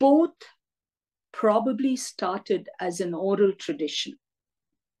that both probably started as an oral tradition.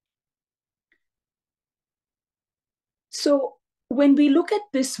 So when we look at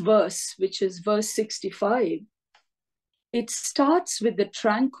this verse, which is verse 65, it starts with the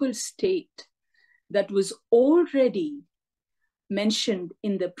tranquil state that was already mentioned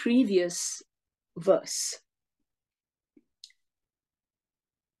in the previous verse.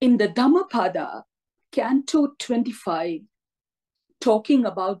 In the Dhammapada, Canto 25, talking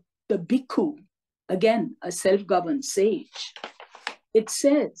about the bhikkhu, again, a self-governed sage, it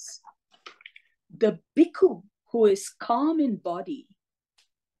says, the bhikkhu who is calm in body,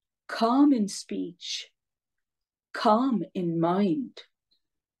 calm in speech, calm in mind,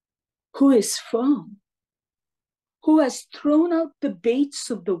 who is firm, who has thrown out the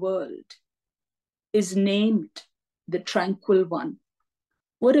baits of the world, is named the tranquil one.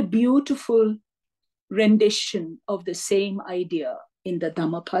 What a beautiful rendition of the same idea in the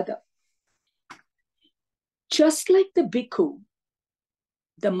Dhammapada. Just like the bhikkhu,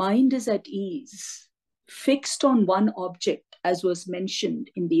 the mind is at ease, fixed on one object, as was mentioned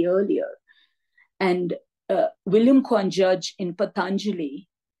in the earlier. And William Quan Judge in Patanjali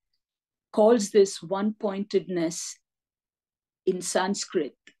calls this one-pointedness in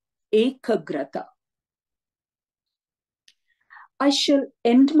Sanskrit, ekagrata. I shall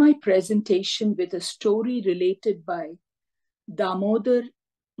end my presentation with a story related by Damodar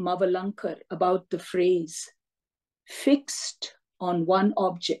Mavalankar about the phrase, fixed on one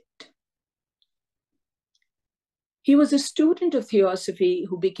object. He was a student of Theosophy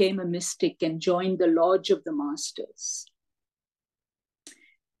who became a mystic and joined the Lodge of the Masters.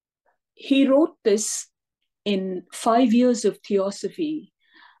 He wrote this in 5 years of Theosophy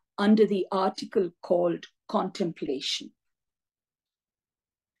under the article called Contemplation.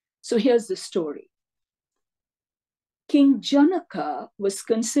 So here's the story. King Janaka was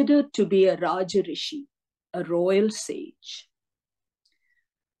considered to be a Raja Rishi, a royal sage.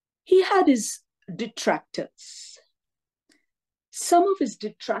 He had his detractors. Some of his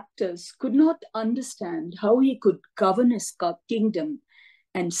detractors could not understand how he could govern his kingdom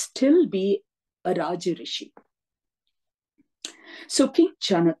and still be a Rajarishi. So King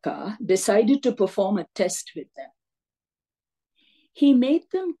Janaka decided to perform a test with them. He made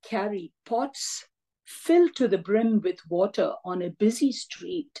them carry pots filled to the brim with water on a busy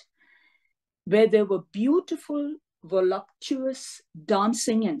street where there were beautiful, voluptuous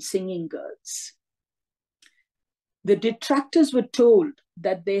dancing and singing girls. The detractors were told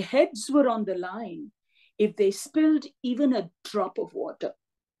that their heads were on the line if they spilled even a drop of water.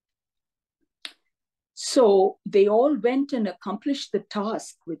 So they all went and accomplished the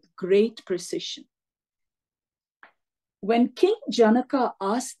task with great precision. When King Janaka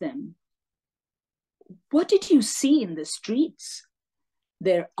asked them, "What did you see in the streets?"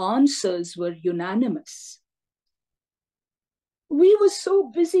 their answers were unanimous. "We were so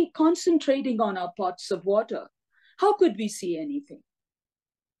busy concentrating on our pots of water. How could we see anything?"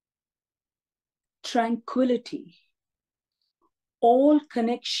 Tranquility, all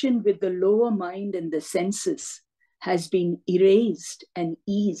connection with the lower mind and the senses has been erased and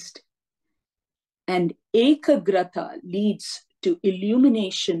eased. And ekagrata leads to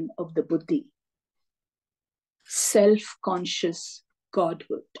illumination of the buddhi, self-conscious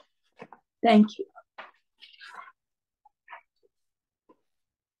Godhood. Thank you.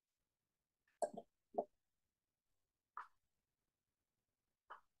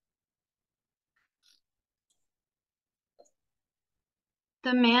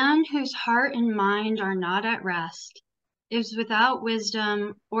 The man whose heart and mind are not at rest is without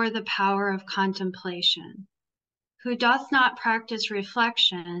wisdom or the power of contemplation. Who doth not practice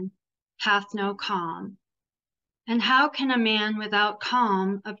reflection hath no calm. And how can a man without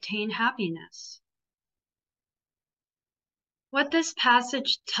calm obtain happiness? What this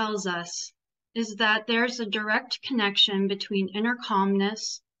passage tells us is that there's a direct connection between inner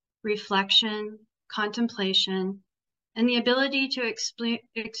calmness, reflection, contemplation, and the ability to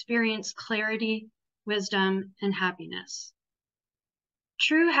experience clarity, wisdom, and happiness.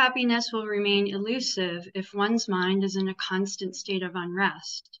 True happiness will remain elusive if one's mind is in a constant state of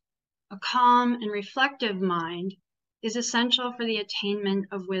unrest. A calm and reflective mind is essential for the attainment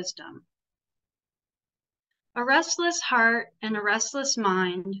of wisdom. A restless heart and a restless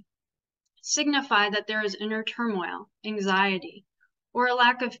mind signify that there is inner turmoil, anxiety, or a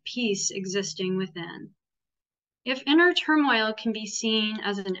lack of peace existing within. If inner turmoil can be seen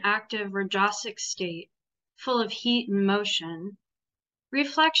as an active rajasic state, full of heat and motion,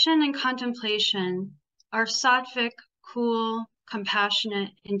 reflection and contemplation are sattvic, cool,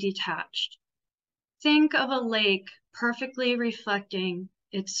 compassionate, and detached. Think of a lake perfectly reflecting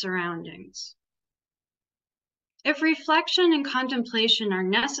its surroundings. If reflection and contemplation are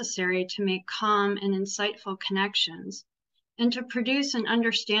necessary to make calm and insightful connections, and to produce an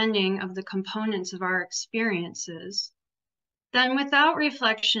understanding of the components of our experiences, then without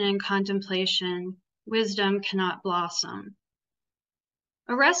reflection and contemplation, wisdom cannot blossom.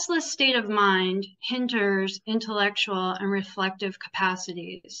 A restless state of mind hinders intellectual and reflective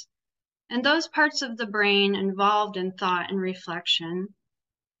capacities, and those parts of the brain involved in thought and reflection,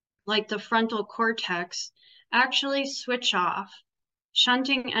 like the frontal cortex, actually switch off,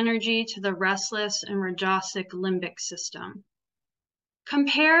 shunting energy to the restless and rajasic limbic system.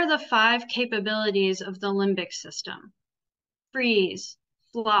 Compare the 5 capabilities of the limbic system: freeze,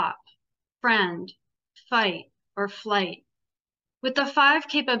 flop, friend, fight, or flight, with the 5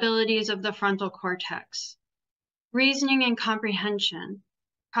 capabilities of the frontal cortex: reasoning and comprehension,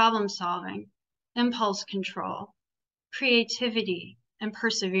 problem solving, impulse control, creativity, and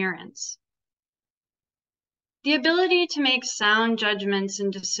perseverance. The ability to make sound judgments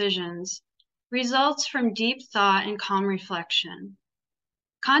and decisions results from deep thought and calm reflection.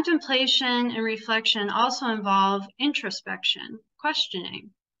 Contemplation and reflection also involve introspection, questioning,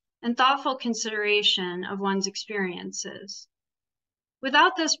 and thoughtful consideration of one's experiences.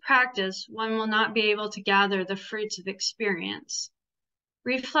 Without this practice, one will not be able to gather the fruits of experience.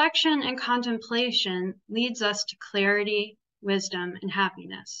 Reflection and contemplation leads us to clarity, wisdom, and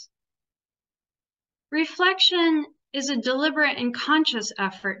happiness. Reflection is a deliberate and conscious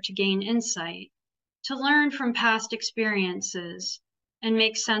effort to gain insight, to learn from past experiences, and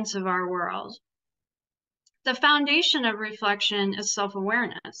make sense of our world. The foundation of reflection is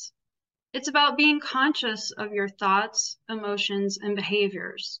self-awareness. It's about being conscious of your thoughts, emotions, and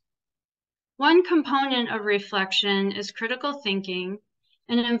behaviors. One component of reflection is critical thinking,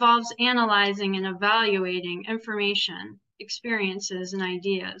 and it involves analyzing and evaluating information, experiences, and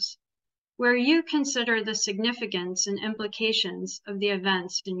ideas, where you consider the significance and implications of the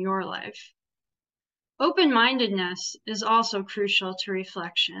events in your life. Open-mindedness is also crucial to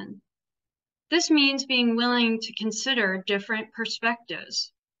reflection. This means being willing to consider different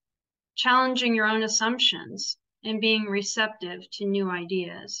perspectives, challenging your own assumptions, and being receptive to new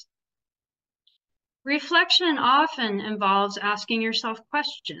ideas. Reflection often involves asking yourself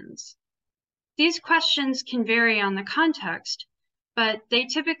questions. These questions can vary on the context, but they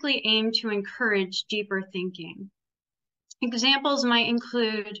typically aim to encourage deeper thinking. Examples might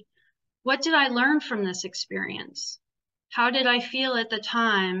include, what did I learn from this experience? How did I feel at the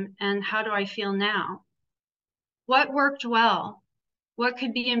time, and how do I feel now? What worked well? What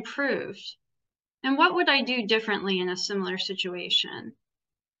could be improved? And what would I do differently in a similar situation?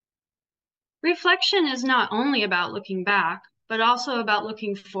 Reflection is not only about looking back, but also about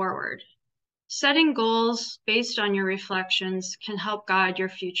looking forward. Setting goals based on your reflections can help guide your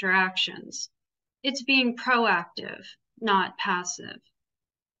future actions. It's being proactive, not passive.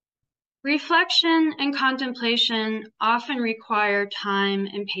 Reflection and contemplation often require time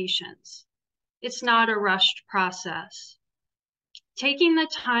and patience. It's not a rushed process. Taking the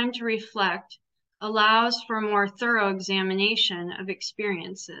time to reflect allows for a more thorough examination of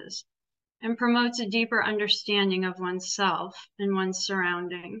experiences and promotes a deeper understanding of oneself and one's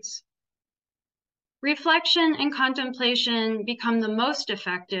surroundings. Reflection and contemplation become the most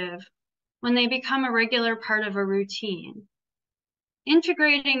effective when they become a regular part of a routine.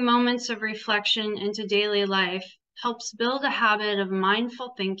 Integrating moments of reflection into daily life helps build a habit of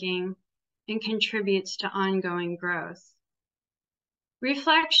mindful thinking and contributes to ongoing growth.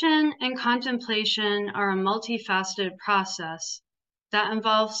 Reflection and contemplation are a multifaceted process that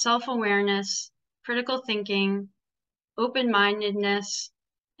involves self-awareness, critical thinking, open-mindedness,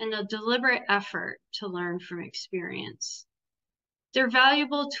 and a deliberate effort to learn from experience. They're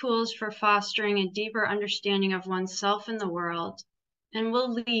valuable tools for fostering a deeper understanding of oneself and the world, and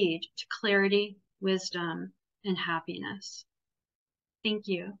will lead to clarity, wisdom, and happiness. Thank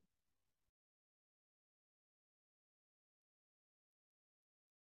you.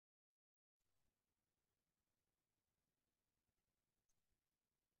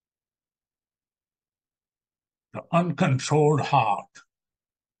 The uncontrolled heart,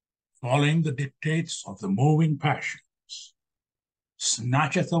 following the dictates of the moving passions,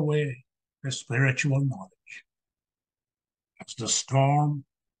 snatcheth away the spiritual knowledge. As the storm,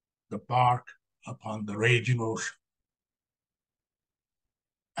 the bark upon the raging ocean.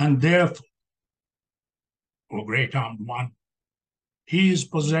 And therefore, O great armed one, he is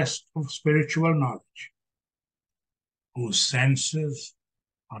possessed of spiritual knowledge, whose senses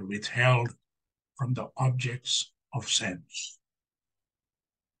are withheld from the objects of sense.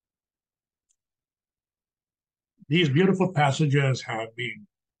 These beautiful passages have been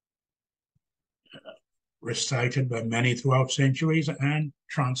recited by many throughout centuries and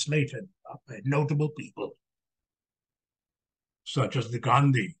translated by notable people, such as the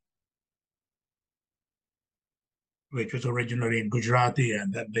Gandhi, which was originally in Gujarati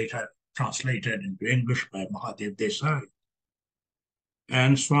and then later translated into English by Mahadev Desai,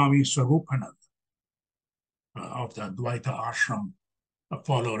 and Swami Swarupananda of the Advaita Ashram, a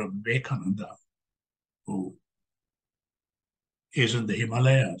follower of Vivekananda, who is in the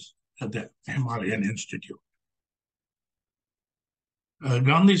Himalayas at the Himalayan Institute.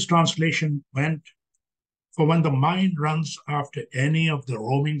 Gandhi's translation went, for when the mind runs after any of the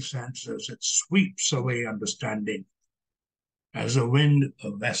roaming senses, it sweeps away understanding as a wind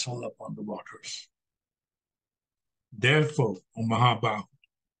a vessel upon the waters. Therefore, O Mahabahu,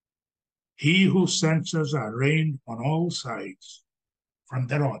 he whose senses are reined on all sides from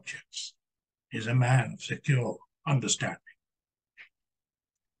their objects is a man of secure understanding.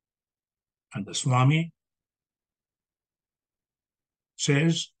 And the Swami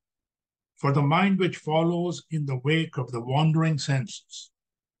says, for the mind which follows in the wake of the wandering senses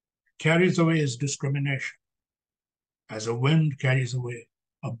carries away his discrimination, as a wind carries away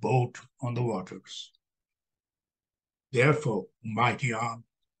a boat on the waters. Therefore, mighty arm,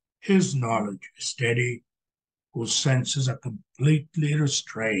 his knowledge is steady, whose senses are completely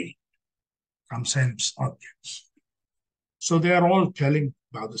restrained from sense objects. So they are all telling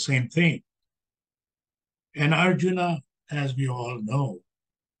about the same thing. And Arjuna, as we all know,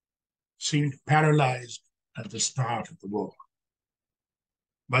 seemed paralyzed at the start of the war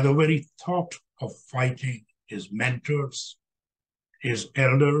by the very thought of fighting his mentors, his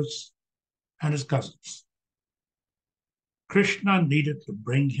elders, and his cousins. Krishna needed to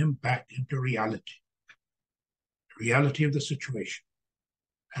bring him back into reality, the reality of the situation,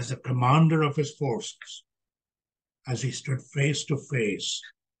 as the commander of his forces, as he stood face to face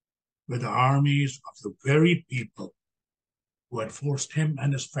with the armies of the very people who had forced him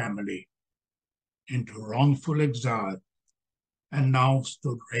and his family into wrongful exile and now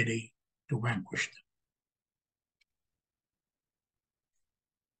stood ready to vanquish them.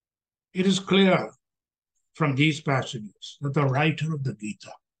 It is clear from these passages that the writer of the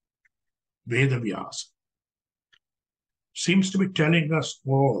Gita, Vedavyasa, seems to be telling us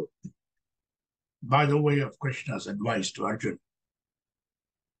all, by the way of Krishna's advice to Arjuna,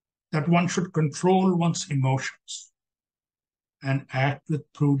 that one should control one's emotions and act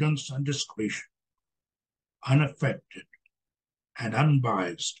with prudence and discretion, unaffected and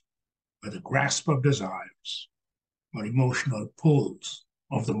unbiased by the grasp of desires or emotional pulls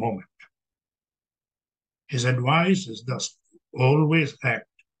of the moment. His advice is thus to always act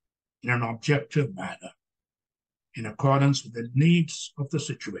in an objective manner in accordance with the needs of the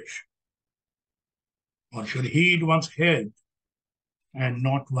situation. One should heed one's head and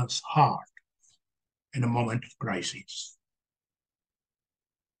not one's heart in a moment of crisis.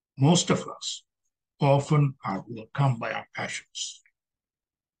 Most of us often are overcome by our passions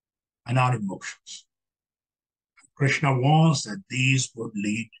and our emotions. Krishna warns that these would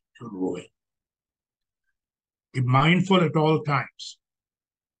lead to ruin. Be mindful at all times,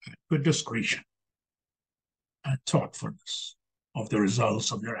 with discretion and thoughtfulness of the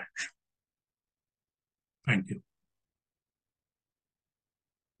results of your action. Thank you.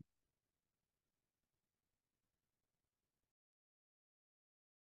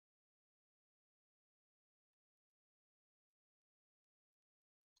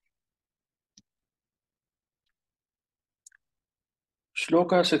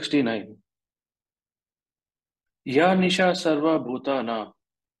 Shloka 69. Ya nisha sarva bhutana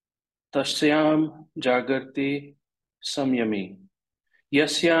tasyam jagarti samyami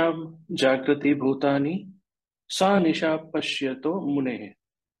yasyam jagrati bhutani sa nisha pashyato munehe.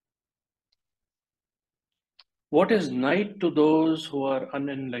 What is night to those who are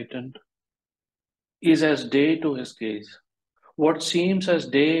unenlightened is as day to his gaze. What seems as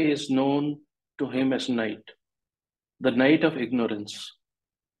day is known to him as night, the night of ignorance.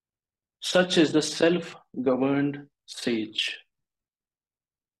 Such is the self-governed sage.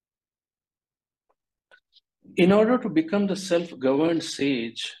 In order to become the self-governed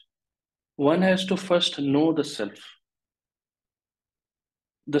sage, one has to first know the self.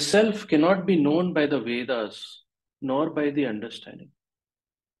 The self cannot be known by the Vedas, nor by the understanding,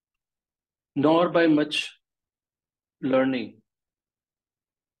 nor by much learning.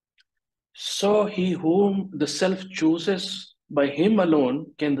 So he whom the self chooses, by him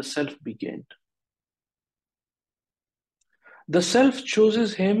alone can the self be gained. The self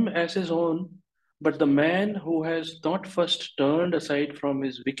chooses him as his own, but the man who has not first turned aside from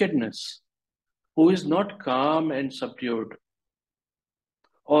his wickedness, who is not calm and subdued,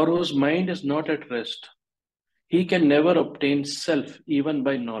 or whose mind is not at rest, he can never obtain self even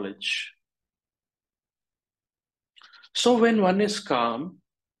by knowledge. So when one is calm,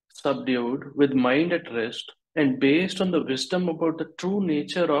 subdued, with mind at rest, and based on the wisdom about the true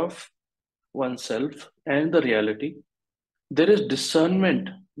nature of oneself and the reality, there is discernment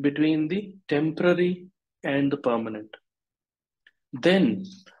between the temporary and the permanent. Then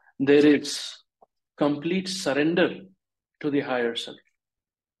there is complete surrender to the higher self,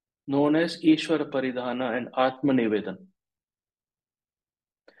 known as Ishvara Paridhana and Atma Nivedan.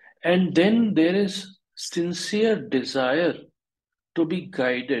 And then there is sincere desire to be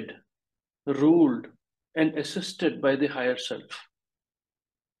guided, ruled, and assisted by the higher self,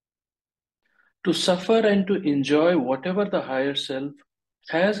 to suffer and to enjoy whatever the higher self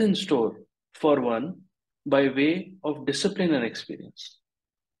has in store for one by way of discipline and experience.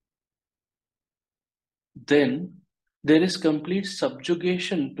 Then there is complete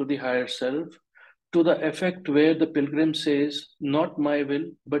subjugation to the higher self, to the effect where the pilgrim says, "Not my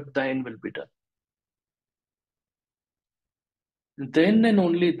will, but thine will be done." Then and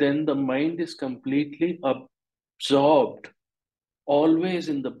only then the mind is completely absorbed, always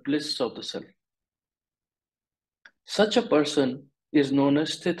in the bliss of the self. Such a person is known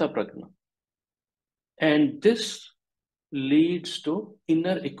as Sthita Prajna. And this leads to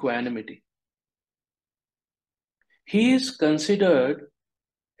inner equanimity. He is considered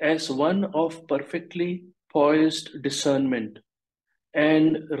as one of perfectly poised discernment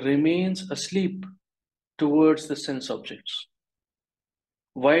and remains asleep towards the sense objects,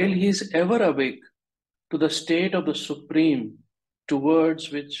 while he is ever awake to the state of the Supreme,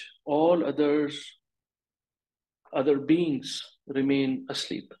 towards which all other beings remain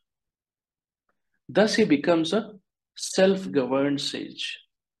asleep. Thus he becomes a self-governed sage.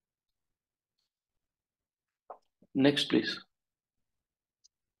 Next, please.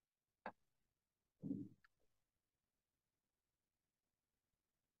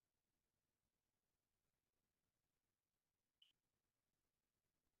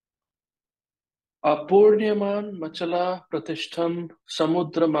 Apurnyaman machala pratishtham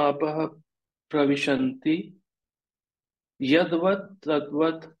samudramapah pravishanti yadvat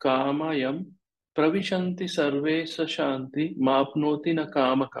tadvat kamayam pravishanti sarve sashanti mapnoti na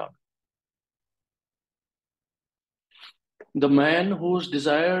kama kama. The man whose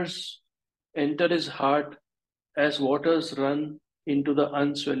desires enter his heart as waters run into the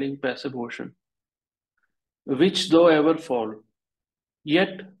unswelling passive ocean, which though ever fall,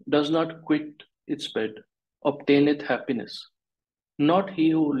 yet does not quit its bed, obtaineth happiness, not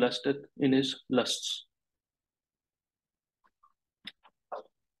he who lusteth in his lusts.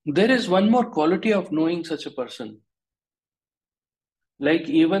 There is one more quality of knowing such a person. Like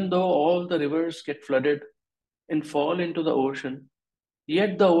even though all the rivers get flooded and fall into the ocean,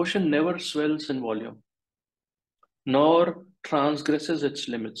 yet the ocean never swells in volume, nor transgresses its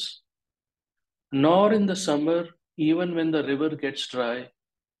limits, nor in the summer, even when the river gets dry,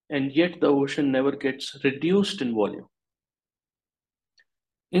 and yet the ocean never gets reduced in volume.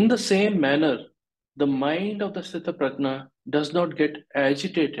 In the same manner, the mind of the Sthita Prajna does not get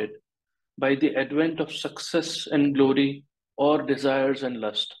agitated by the advent of success and glory or desires and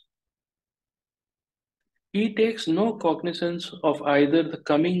lust. He takes no cognizance of either the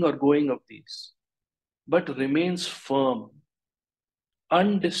coming or going of these, but remains firm,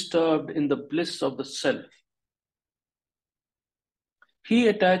 undisturbed in the bliss of the self. He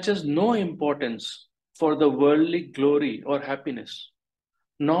attaches no importance for the worldly glory or happiness,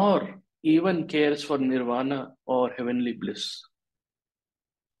 nor even cares for nirvana or heavenly bliss.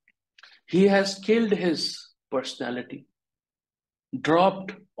 He has killed his personality,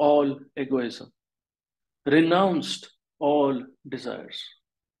 dropped all egoism, renounced all desires.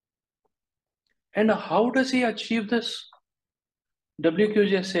 And how does he achieve this?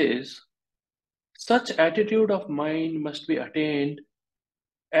 WQJ says, such attitude of mind must be attained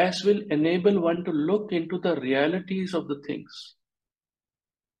as will enable one to look into the realities of the things.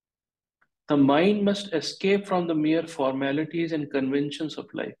 The mind must escape from the mere formalities and conventions of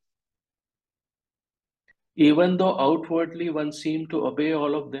life. Even though outwardly one seems to obey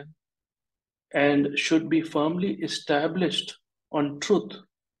all of them and should be firmly established on truth.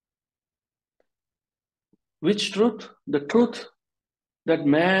 Which truth? The truth that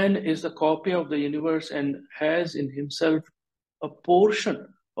man is the copy of the universe and has in himself a portion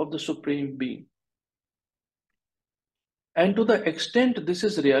of the Supreme Being. And to the extent this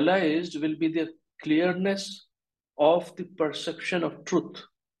is realized will be the clearness of the perception of truth.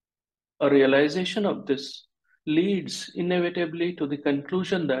 A realization of this leads inevitably to the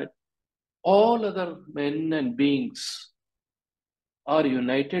conclusion that all other men and beings are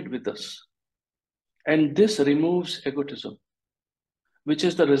united with us. And this removes egotism, which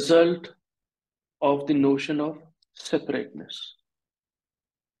is the result of the notion of separateness.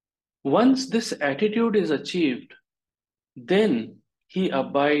 Once this attitude is achieved, then he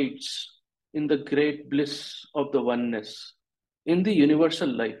abides in the great bliss of the oneness, in the universal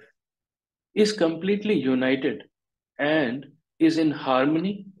life, is completely united, and is in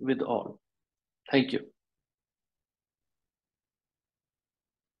harmony with all. Thank you.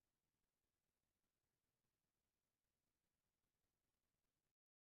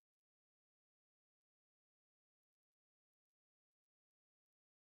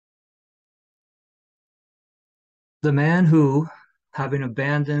 The man who, having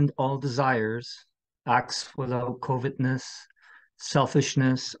abandoned all desires, acts without covetousness,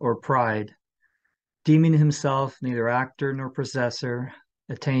 selfishness, or pride, deeming himself neither actor nor possessor,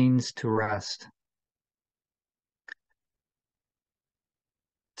 attains to rest.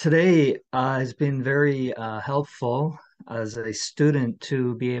 Today has been very helpful as a student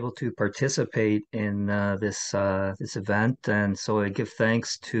to be able to participate in this event, and so I give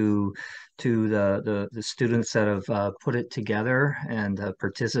thanks to the students that have put it together and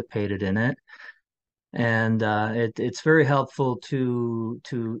participated in it. And it's very helpful to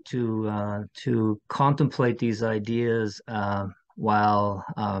contemplate these ideas while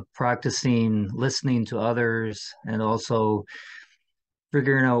practicing listening to others, and also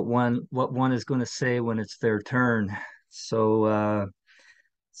figuring out what one is going to say when it's their turn. So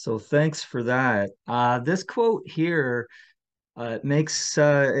thanks for that. This quote here it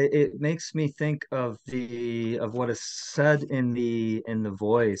makes me think of what is said in the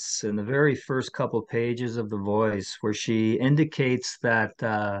Voice, in the very first couple pages of the Voice, where she indicates that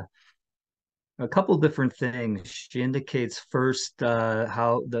a couple different things. She indicates first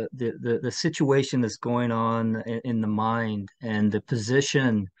how the situation that's going on in the mind, and the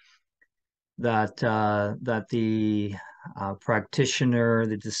position that the practitioner,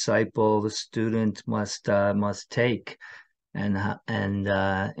 the disciple, the student must take. and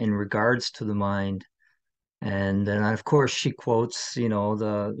in regards to the mind. And then of course she quotes,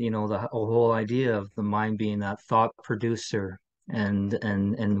 the whole idea of the mind being that thought producer, and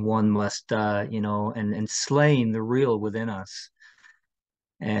one must and slaying the real within us,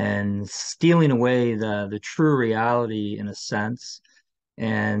 and stealing away the true reality in a sense.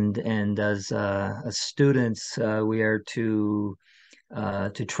 And as students, we are to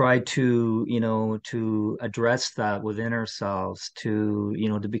try to address that within ourselves,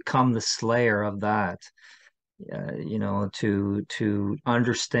 to become the slayer of that, to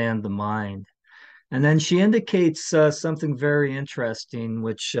understand the mind. And then she indicates something very interesting,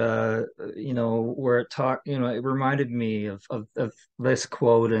 which where it reminded me of this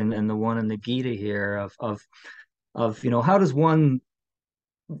quote and the one in the Gita here of how does one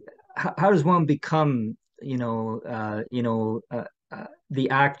become the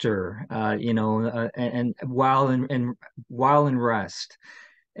actor, and while in rest,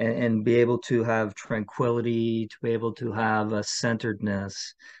 and be able to have tranquility, to be able to have a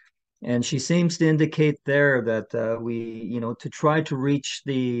centeredness. And she seems to indicate there that to try to reach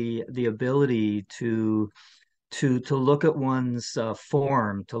the ability to look at one's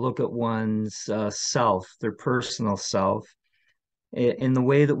form, to look at one's self, their personal self, in the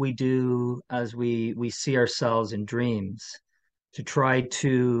way that we do as we see ourselves in dreams, to try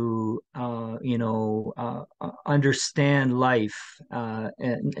to understand life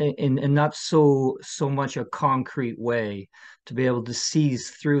in not so much a concrete way, to be able to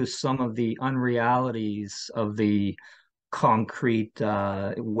seize through some of the unrealities of the concrete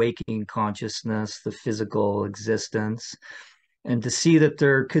waking consciousness, the physical existence, and to see that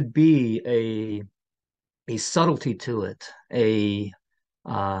there could be a subtlety to it, a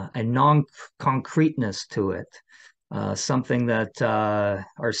non-concreteness to it, something that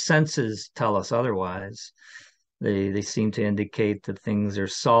our senses tell us otherwise. They seem to indicate that things are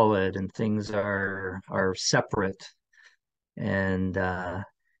solid and things are separate. And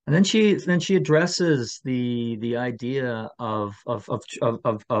then she addresses the idea of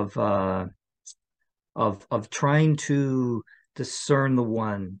trying to discern the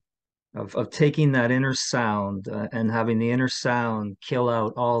one, of taking that inner sound, and having the inner sound kill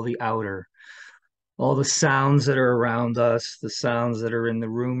out all the outer, all the sounds that are around us, the sounds that are in the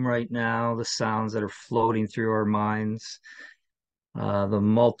room right now, the sounds that are floating through our minds, the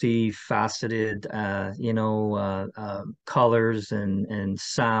multifaceted, colors and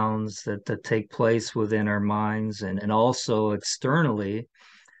sounds that take place within our minds, and also externally,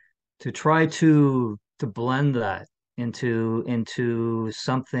 to try to blend that into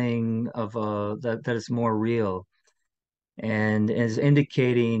something of that is more real, and is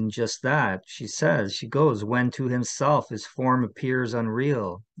indicating just that. She goes, when to himself his form appears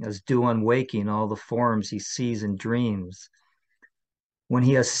unreal, as do on waking all the forms he sees in dreams. When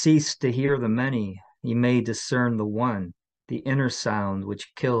he has ceased to hear the many, he may discern the one, the inner sound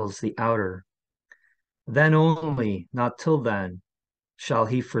which kills the outer. Then only, not till then, shall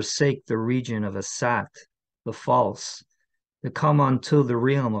he forsake the region of Asat, the false, to come unto the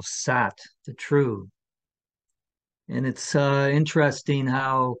realm of Sat, the true. And it's interesting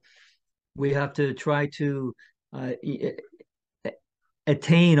how we have to try to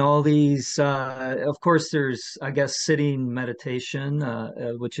attain all these. Of course, there's, I guess, sitting meditation,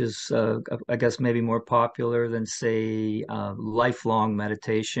 which is, I guess, maybe more popular than, say, lifelong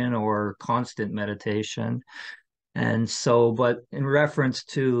meditation or constant meditation. And so, but in reference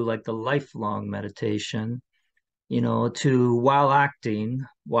to like the lifelong meditation, to while acting,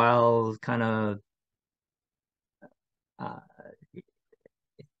 while kind of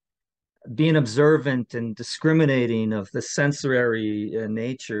being observant and discriminating of the sensory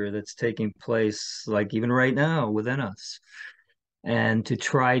nature that's taking place, like even right now within us, and to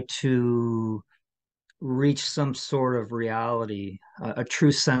try to reach some sort of reality, a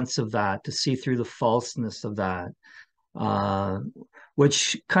true sense of that, to see through the falseness of that,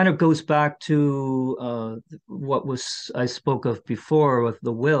 which kind of goes back to what I spoke of before with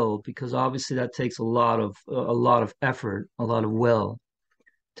the will, because obviously that takes a lot of effort, a lot of will.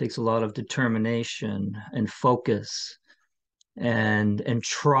 It takes a lot of determination and focus and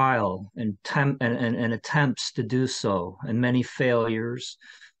trial and attempts to do so, and many failures,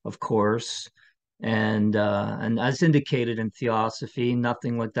 of course. And as indicated in Theosophy,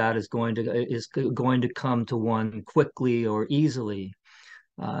 nothing like that is going to come to one quickly or easily.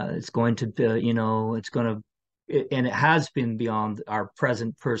 It's going to be, and it has been beyond our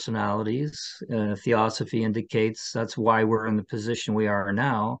present personalities. Theosophy indicates that's why we're in the position we are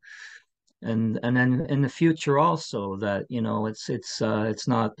now. and then in the future also, that it's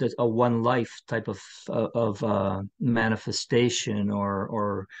not a one life type of manifestation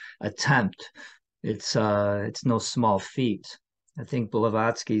or attempt. It's no small feat. I think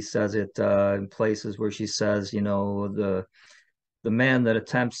Blavatsky says it in places where she says, the man that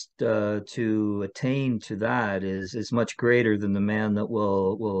attempts to attain to that is much greater than the man that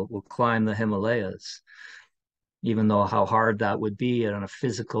will climb the Himalayas, even though how hard that would be on a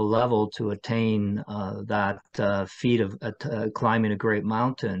physical level to attain that feat of climbing a great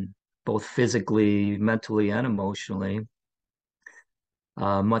mountain, both physically, mentally, and emotionally.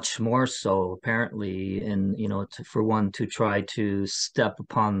 Much more so, apparently, for one to try to step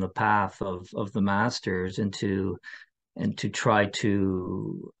upon the path of the masters and to try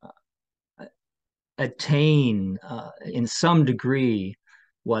to attain in some degree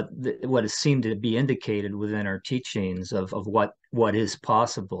what is seemed to be indicated within our teachings of what is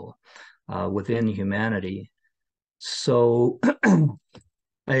possible within humanity. So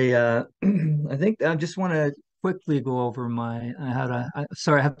I think I just want to quickly go over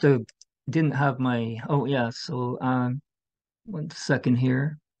sorry, I have to didn't have my, oh yeah, so 1 second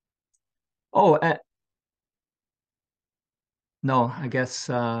here. Oh, no, I guess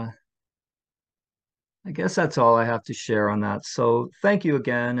that's all I have to share on that. So thank you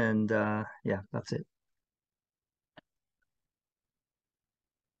again, and yeah, that's it.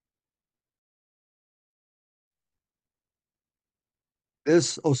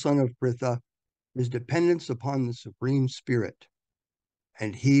 This, O son of Pritha, is dependence upon the Supreme Spirit,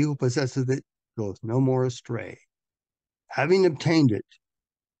 and he who possesses it goes no more astray. Having obtained it,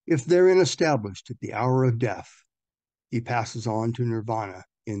 if therein established at the hour of death, he passes on to nirvana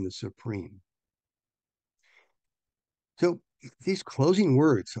in the Supreme. So these closing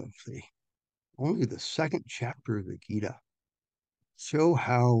words of only the second chapter of the Gita show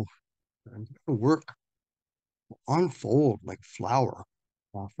how the work will unfold like flower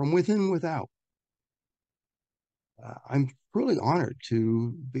from within without. I'm really honored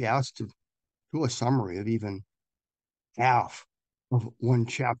to be asked to do a summary of even half of one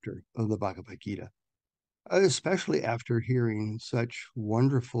chapter of the Bhagavad Gita, especially after hearing such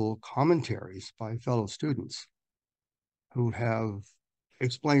wonderful commentaries by fellow students who have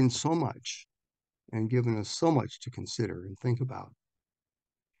explained so much and given us so much to consider and think about.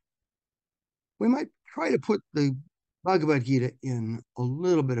 We might try to put the Bhagavad Gita in a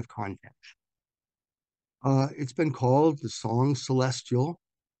little bit of context. It's been called the Song Celestial.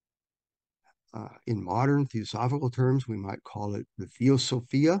 In modern theosophical terms, we might call it the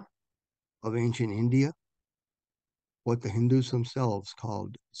Theosophia of ancient India, what the Hindus themselves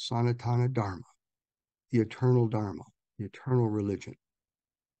called Sanatana Dharma, the eternal Dharma, the eternal religion.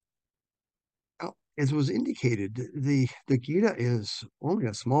 Now, as was indicated, the Gita is only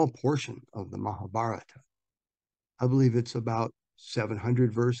a small portion of the Mahabharata. I believe it's about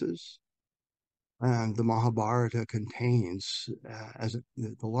 700 verses. And the Mahabharata contains, as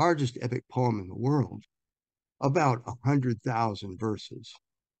the largest epic poem in the world, about 100,000 verses.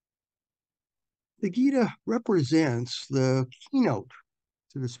 The Gita represents the keynote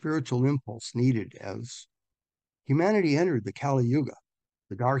to the spiritual impulse needed as humanity entered the Kali Yuga,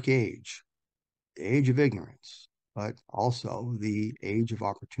 the dark age, the age of ignorance, but also the age of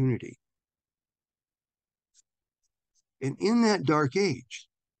opportunity. And in that dark age,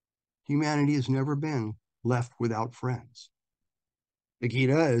 humanity has never been left without friends. The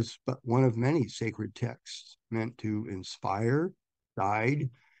Gita is but one of many sacred texts meant to inspire, guide,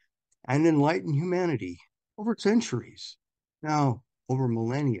 and enlighten humanity over centuries, now over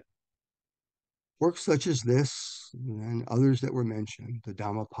millennia. Works such as this and others that were mentioned, the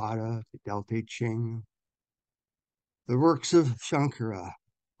Dhammapada, the Delta Ching, the works of Shankara,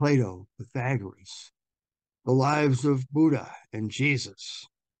 Plato, Pythagoras, the lives of Buddha and Jesus,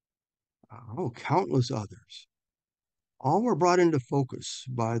 countless others, all were brought into focus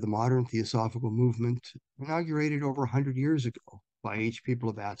by the modern theosophical movement inaugurated over 100 years ago by H.P.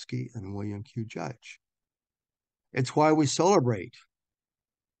 Blavatsky and William Q. Judge. It's why we celebrate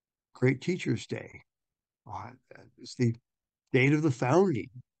Great Teachers Day. It's the date of the founding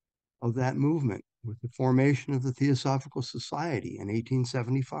of that movement with the formation of the Theosophical Society in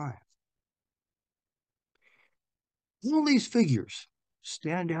 1875. All these figures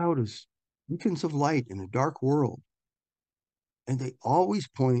stand out as beacons of light in a dark world, and they always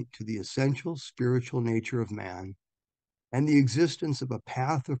point to the essential spiritual nature of man and the existence of a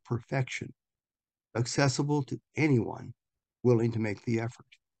path of perfection accessible to anyone willing to make the effort.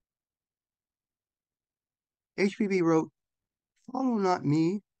 HPB wrote, "Follow not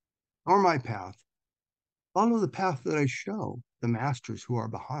me nor my path. Follow the path that I show the masters who are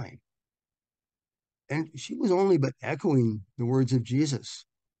behind. And she was only but echoing the words of Jesus,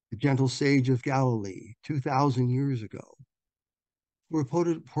 the gentle sage of Galilee, 2,000 years ago, who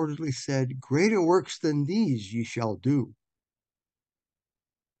reportedly said, "Greater works than these ye shall do."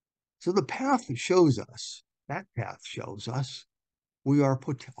 So the path shows us, that path shows us, we are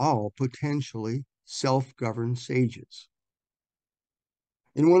all potentially self-governed sages.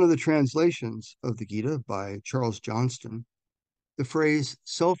 In one of the translations of the Gita by Charles Johnston, the phrase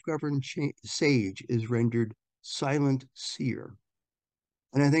self-governed sage is rendered silent seer.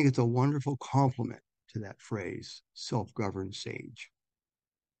 And I think it's a wonderful complement to that phrase, self-governed sage.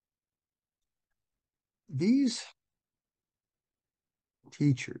 These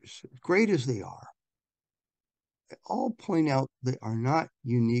teachers, great as they all point out they are not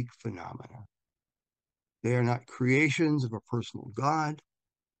unique phenomena. They are not creations of a personal God,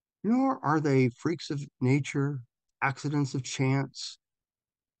 nor are they freaks of nature, accidents of chance,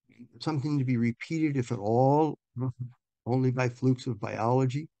 something to be repeated, if at all, only by flukes of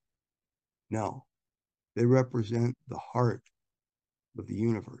biology. No, they represent the heart of the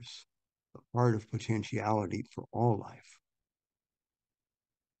universe, the heart of potentiality for all life.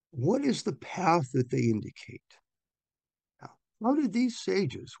 What is the path that they indicate? Now, how did these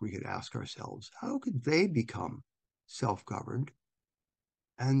sages, we could ask ourselves, how could they become self-governed?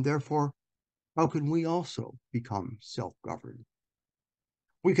 And therefore, how can we also become self-governed?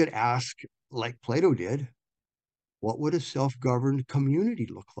 We could ask, like Plato did, what would a self-governed community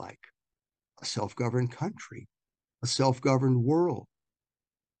look like? A self-governed country, a self-governed world.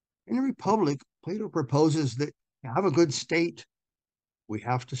 In a republic, Plato proposes that to have a good state, we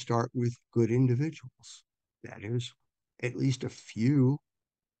have to start with good individuals. That is, at least a few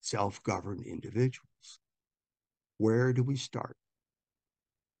self-governed individuals. Where do we start?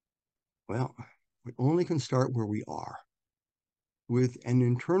 Well, we only can start where we are, with an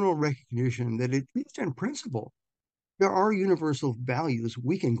internal recognition that, at least in principle, there are universal values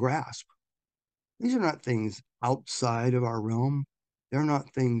we can grasp. These are not things outside of our realm. They're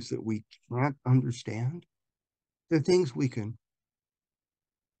not things that we can't understand. They're things we can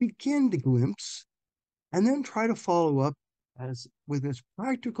begin to glimpse and then try to follow up with as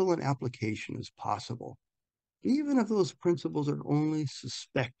practical an application as possible. Even if those principles are only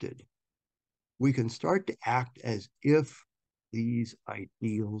suspected, we can start to act as if these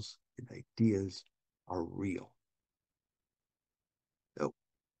ideals and ideas are real. So,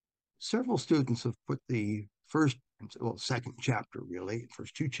 several students have put the second chapter, really,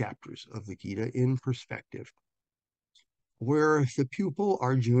 first two chapters of the Gita in perspective, where the pupil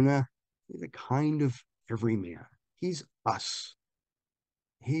Arjuna is a kind of everyman. He's us.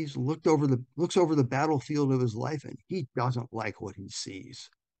 He's looks over the battlefield of his life, and he doesn't like what he sees.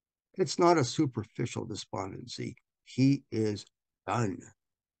 It's not a superficial despondency. He is done.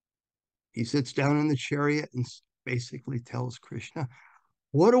 He sits down in the chariot and basically tells Krishna,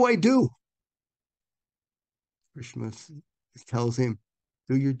 "What do I do?" Krishna tells him,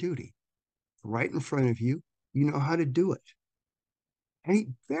 "Do your duty. Right in front of you, you know how to do it." And he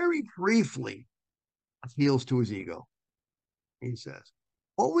very briefly appeals to his ego. He says,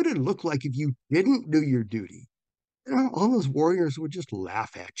 "What would it look like if you didn't do your duty? You know, all those warriors would just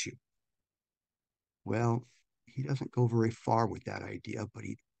laugh at you." Well, he doesn't go very far with that idea, but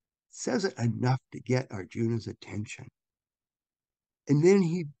he says it enough to get Arjuna's attention. And then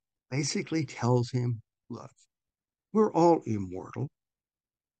he basically tells him, "Look, we're all immortal.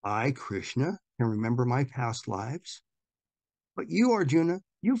 I, Krishna, can remember my past lives. But you, Arjuna,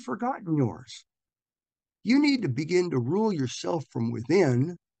 you've forgotten yours. You need to begin to rule yourself from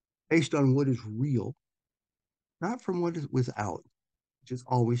within based on what is real, not from what is without, which is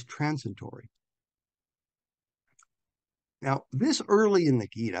always transitory." Now, this early in the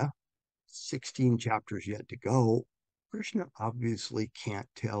Gita, 16 chapters yet to go, Krishna obviously can't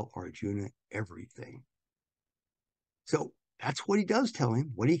tell Arjuna everything. So that's what he does tell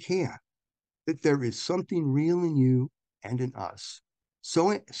him, what he can, that there is something real in you and in us.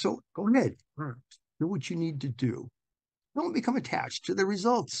 So go ahead, do what you need to do. Don't become attached to the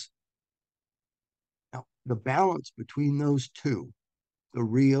results. Now, the balance between those two, the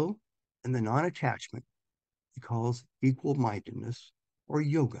real and the non-attachment, he calls equal-mindedness or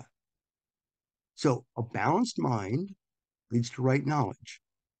yoga. So a balanced mind leads to right knowledge,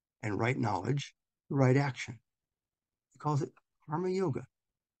 and right knowledge to right action. He calls it karma yoga,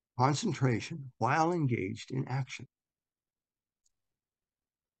 concentration while engaged in action.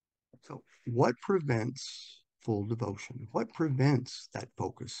 So what prevents full devotion? What prevents that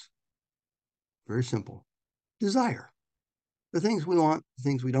focus? Very simple. Desire. The things we want, the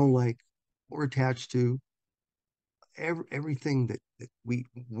things we don't like, we're attached to, everything that we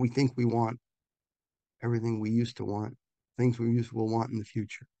think we want everything we used to want, things we will want in the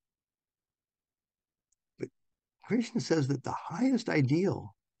future. But Krishna says that the highest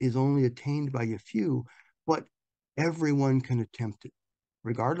ideal is only attained by a few, but everyone can attempt it,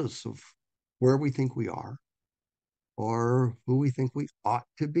 regardless of where we think we are or who we think we ought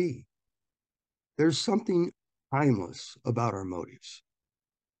to be. There's something timeless about our motives.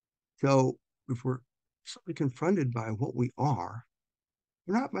 So if we're suddenly confronted by what we are,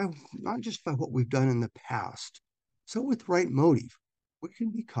 we're not just by what we've done in the past. So with the right motive, we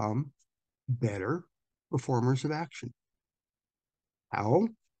can become better performers of action. How?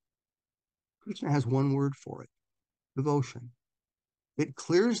 Krishna has one word for it: devotion. It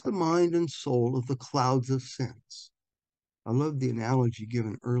clears the mind and soul of the clouds of sense. I love the analogy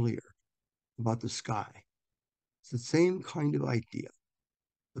given earlier about the sky. It's the same kind of idea.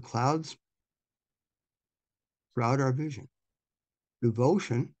 The clouds shroud our vision.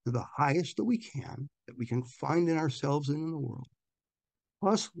 Devotion to the highest that we can find in ourselves and in the world,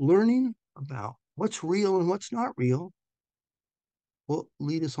 plus learning about what's real and what's not real, will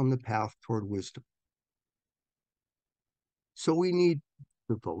lead us on the path toward wisdom. So we need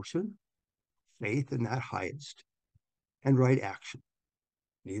devotion, faith in that highest, and right action.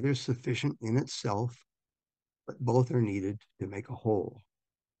 Neither is sufficient in itself, but both are needed to make a whole.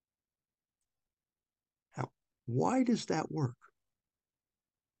 Now, why does that work?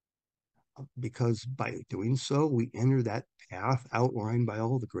 Because by doing so, we enter that path outlined by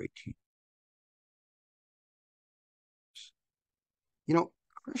all the great teachers. You know,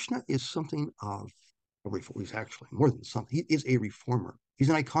 Krishna is something of a reformer. He's actually more than something. He is a reformer. He's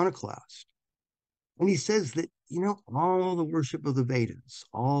an iconoclast. And he says that, all the worship of the Vedas,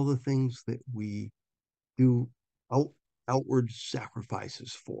 all the things that we do outward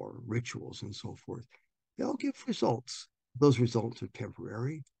sacrifices for, rituals and so forth, they'll give results. Those results are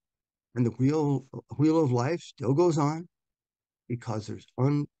temporary. And the wheel of life still goes on because there's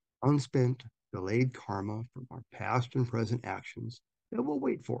unspent, delayed karma from our past and present actions that will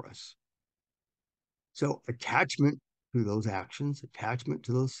wait for us. So attachment to those actions, attachment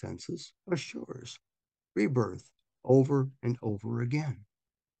to those senses assures rebirth over and over again.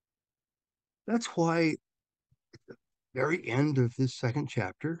 That's why at the very end of this second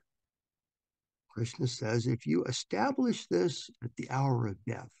chapter, Krishna says, if you establish this at the hour of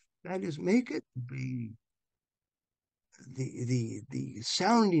death, that is, make it be the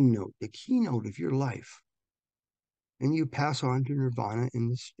sounding note, the keynote of your life, and you pass on to nirvana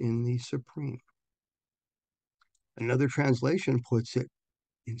in the supreme. Another translation puts it,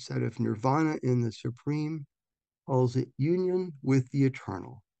 instead of nirvana in the supreme, calls it union with the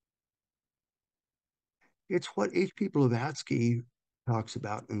eternal. It's what H.P. Blavatsky talks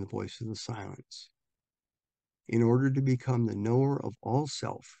about in The Voice of the Silence. In order to become the knower of all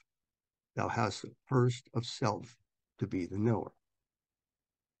self, thou hast first of self to be the knower.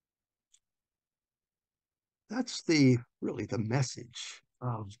 That's really the message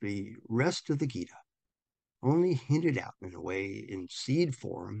of the rest of the Gita, only hinted out in a way in seed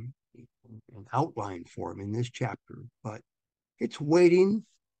form, in outline form in this chapter, but it's waiting,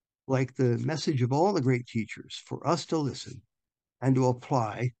 like the message of all the great teachers, for us to listen and to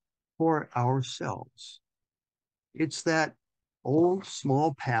apply for ourselves. It's that old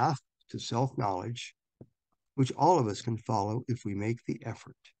small path to self-knowledge, which all of us can follow if we make the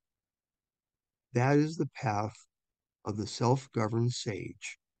effort. That is the path of the self-governed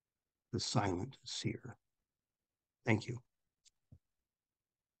sage, the silent seer. Thank you.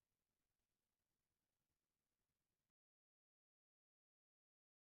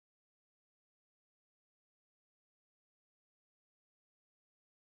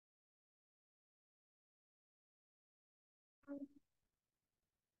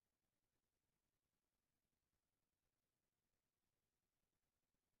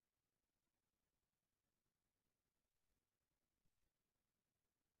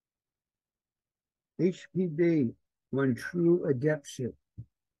 HPB on true adeptship.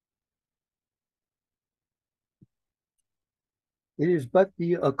 It is but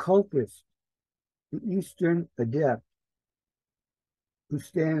the occultist, the Eastern adept, who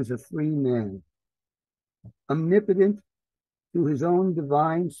stands a free man, omnipotent to his own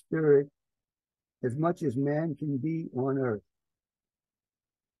divine spirit as much as man can be on earth.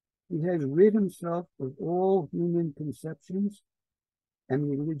 He has rid himself of all human conceptions and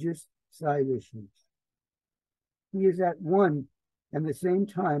religious side issues. He is at one and the same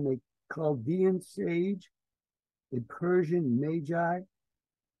time a Chaldean sage, a Persian magi,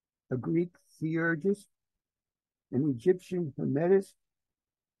 a Greek theurgist, an Egyptian hermetist,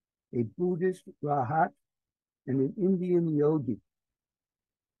 a Buddhist rahat, and an Indian yogi.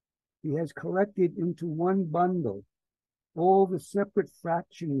 He has collected into one bundle all the separate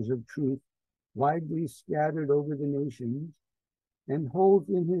fractions of truth widely scattered over the nations, and holds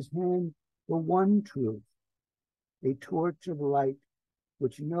in his hand the one truth, a torch of light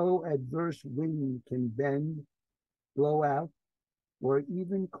which no adverse wind can bend, blow out, or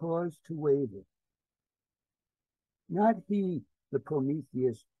even cause to waver. Not he, the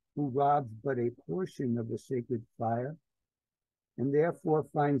Prometheus, who robs but a portion of the sacred fire, and therefore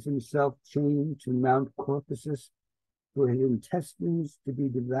finds himself chained to Mount Caucasus for his intestines to be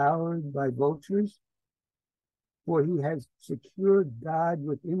devoured by vultures, for he has secured God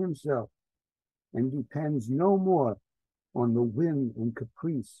within himself and depends no more on the whim and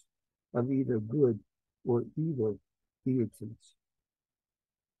caprice of either good or evil deities.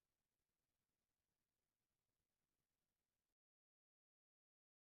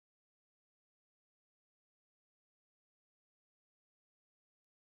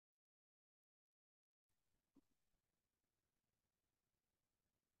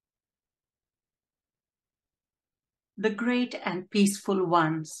 The Great and Peaceful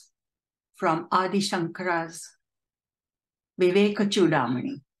Ones, from Adi Shankara's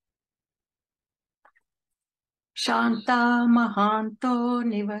Vivekachudamani. Shanta Mahanto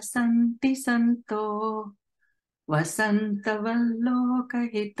Nivasanti Santo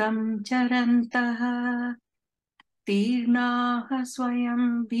Vasantavallokahitam Charantaha Tirnaha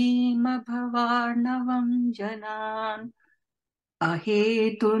Swayam Bhima Bhavarnavam Janan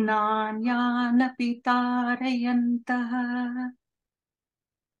Ahetunan Yana Pitarayantaha.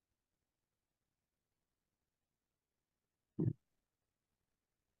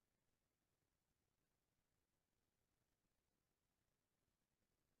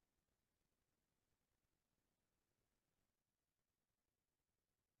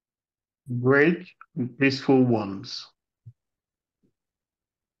 Great and peaceful ones.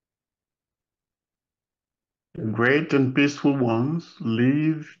 The great and peaceful ones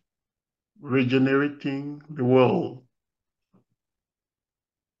live regenerating the world.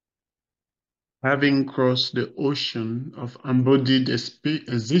 Having crossed the ocean of embodied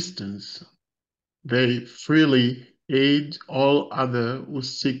existence, they freely aid all others who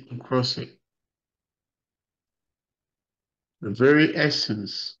seek to cross it. The very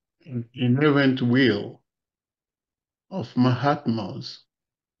essence and inherent will of Mahatmas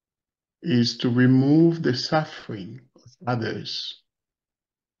is to remove the suffering of others.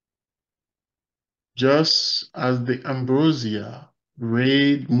 Just as the ambrosia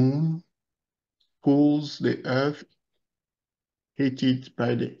rayed moon cools the earth heated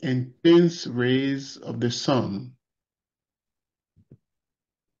by the intense rays of the sun,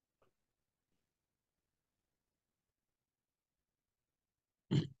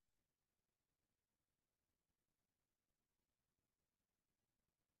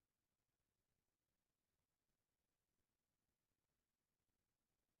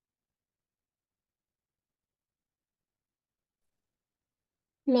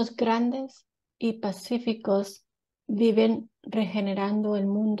 Los grandes y pacíficos viven regenerando el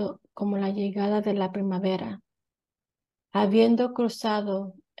mundo como la llegada de la primavera. Habiendo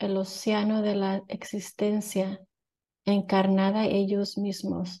cruzado el océano de la existencia encarnada ellos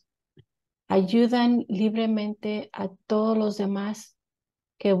mismos, ayudan libremente a todos los demás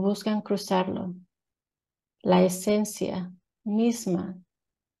que buscan cruzarlo. La esencia misma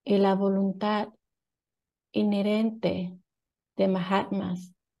y la voluntad inherente de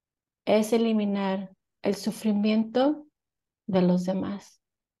Mahatmas es eliminar el sufrimiento de los demás,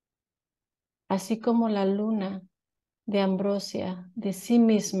 así como la luna de ambrosia de sí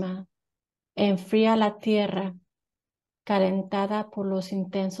misma enfría la tierra calentada por los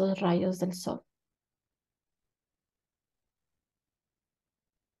intensos rayos del sol.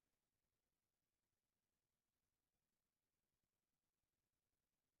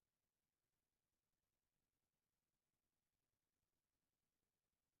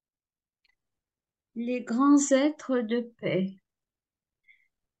 Les grands êtres de paix.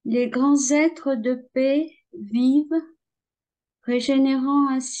 Les grands êtres de paix vivent, régénérant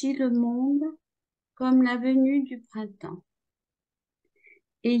ainsi le monde comme la venue du printemps.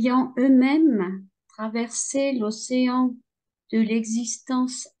 Ayant eux-mêmes traversé l'océan de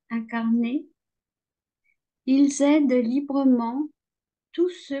l'existence incarnée, ils aident librement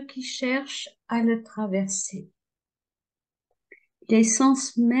tous ceux qui cherchent à le traverser.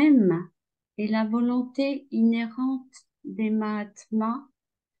 L'essence même et la volonté inhérente des Mahatmas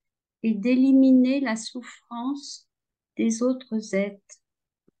est d'éliminer la souffrance des autres êtres,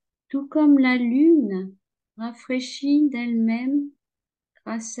 tout comme la lune rafraîchit d'elle-même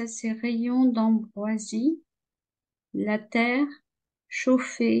grâce à ses rayons d'ambroisie, la terre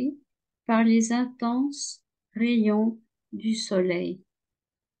chauffée par les intenses rayons du soleil.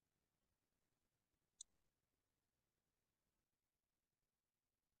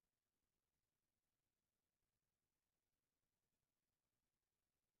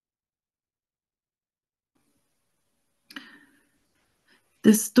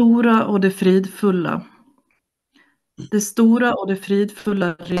 Det stora och det fridfulla. Det stora och det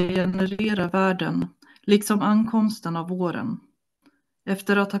fridfulla regenererar världen, liksom ankomsten av våren.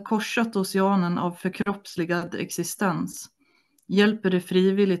 Efter att ha korsat oceanen av förkroppsligad existens, hjälper det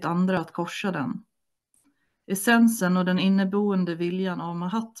frivilligt andra att korsa den. Essensen och den inneboende viljan av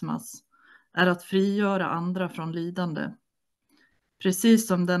Mahatmas är att frigöra andra från lidande. Precis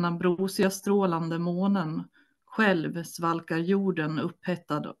som den ambrosiastrålande månen själv svalkar jorden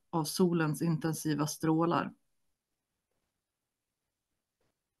upphettad av solens intensiva strålar.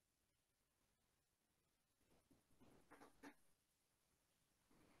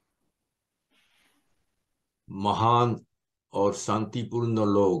 महान और शांतिपूर्ण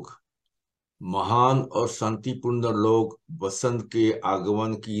लोग। महान और शांतिपूर्ण लोग वसंत के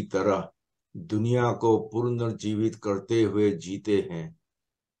आगमन की तरह दुनिया को पुनर्जीवित करते हुए जीते हैं।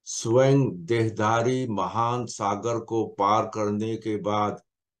 स्वयं देहधारी महान सागर को पार करने के बाद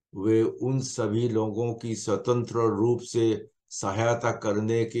वे उन सभी लोगों की स्वतंत्र रूप से सहायता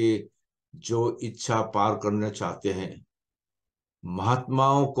करने के जो इच्छा पार करना चाहते हैं।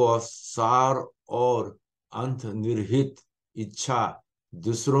 महात्माओं को सार और अंतर्निहित इच्छा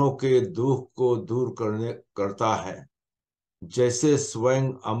दूसरों के दुख को दूर करता है। जैसे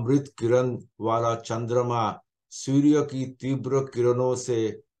स्वयं अमृत किरण वाला चंद्रमा सूर्य की तीव्र किरणों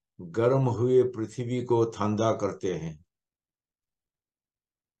से गर्म हुए पृथ्वी को ठंडा करते हैं।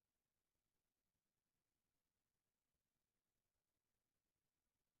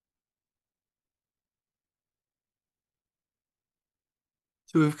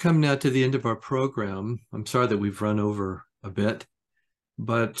 So we've come now to the end of our program. I'm sorry that we've run over a bit,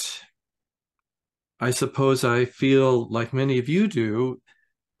 but I suppose I feel like many of you do,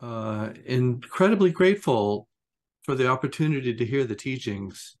 incredibly grateful for the opportunity to hear the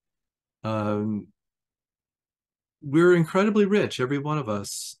teachings. We're incredibly rich, every one of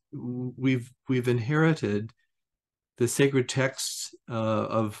us. We've inherited the sacred texts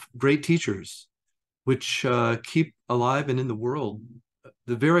of great teachers, which keep alive and in the world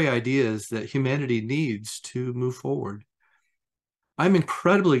the very ideas that humanity needs to move forward. I'm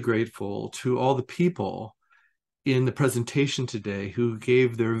incredibly grateful to all the people in the presentation today who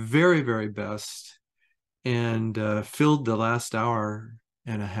gave their very, very best and filled the last hour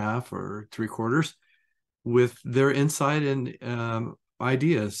and a half or 3/4 with their insight and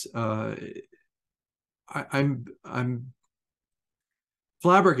ideas. I'm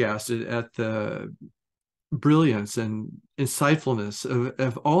flabbergasted at the brilliance and insightfulness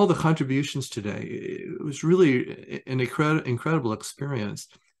of all the contributions today. It was really an incredible experience.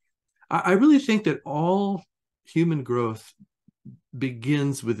 I really think that all human growth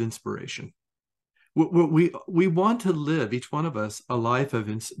begins with inspiration. We want to live, each one of us, a life of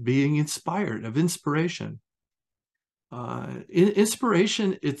being inspired, of inspiration.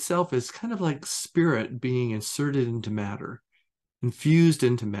 Inspiration itself is kind of like spirit being inserted into matter, infused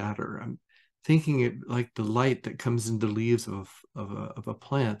into matter. I'm thinking it like the light that comes into the leaves of a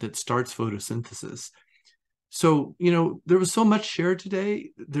plant that starts photosynthesis. So, there was so much shared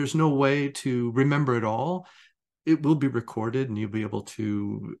today. There's no way to remember it all. It will be recorded and you'll be able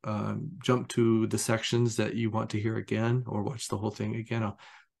to jump to the sections that you want to hear again or watch the whole thing again. I'll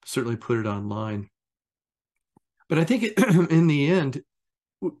certainly put it online. But I think in the end,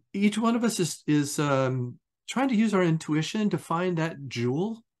 each one of us is trying to use our intuition to find that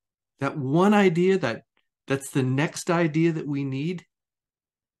jewel, that one idea that's the next idea that we need.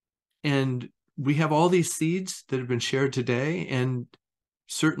 And we have all these seeds that have been shared today, and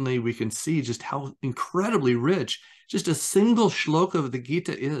certainly we can see just how incredibly rich just a single shloka of the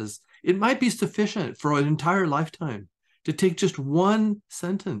Gita is. It might be sufficient for an entire lifetime to take just one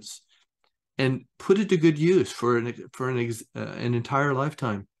sentence and put it to good use for an entire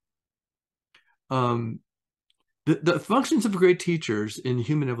lifetime. The functions of great teachers in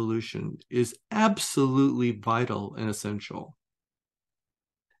human evolution is absolutely vital and essential.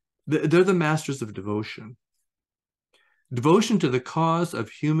 They're the masters of devotion. Devotion to the cause of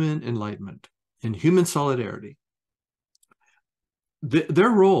human enlightenment and human solidarity. Their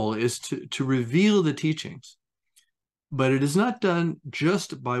role is to reveal the teachings, but it is not done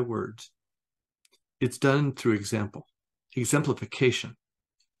just by words. It's done through exemplification.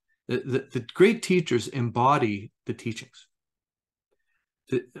 The great teachers embody the teachings.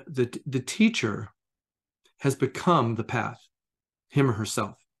 The teacher has become the path, him or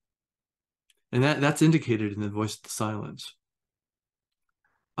herself. And that's indicated in the voice of the silence.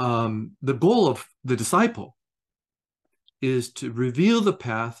 The goal of the disciple is to reveal the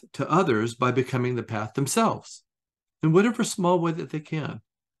path to others by becoming the path themselves in whatever small way that they can.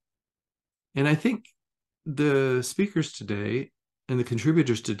 And I think the speakers today and the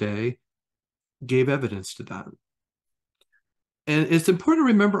contributors today gave evidence to that. And it's important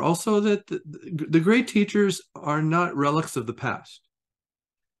to remember also that the great teachers are not relics of the past.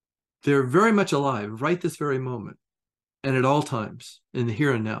 They're very much alive right this very moment and at all times in the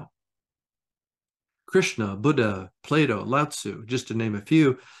here and now. Krishna, Buddha, Plato, Lao Tzu, just to name a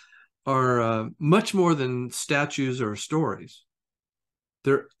few, are much more than statues or stories.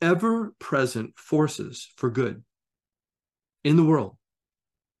 They're ever-present forces for good in the world.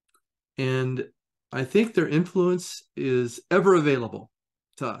 And I think their influence is ever available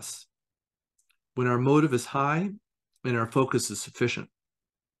to us when our motive is high and our focus is sufficient.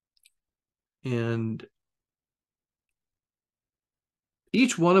 And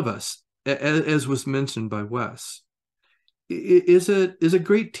each one of us, as was mentioned by Wes, is a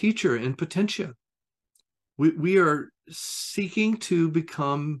great teacher in potentia. We are seeking to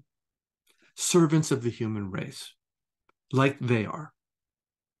become servants of the human race, like they are.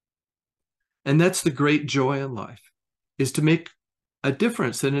 And that's the great joy in life, is to make a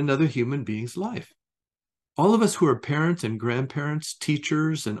difference in another human being's life. All of us who are parents and grandparents,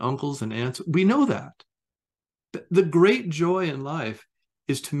 teachers and uncles and aunts, we know that. The great joy in life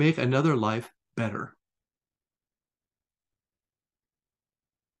is to make another life better.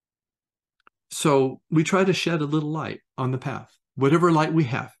 So we try to shed a little light on the path, whatever light we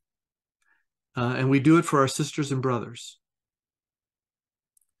have. And we do it for our sisters and brothers.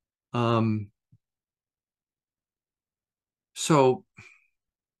 So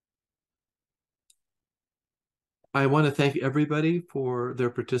I want to thank everybody for their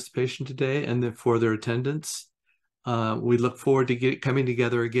participation today and for their attendance. We look forward to coming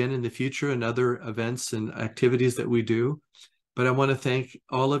together again in the future and other events and activities that we do. But I want to thank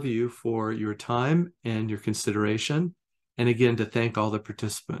all of you for your time and your consideration. And again, to thank all the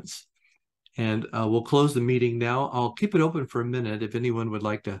participants. And we'll close the meeting now. I'll keep it open for a minute if anyone would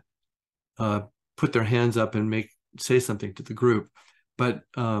like to put their hands up and say something to the group. But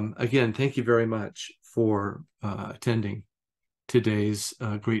again, thank you very much for attending today's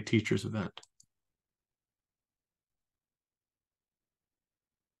Great Teachers event.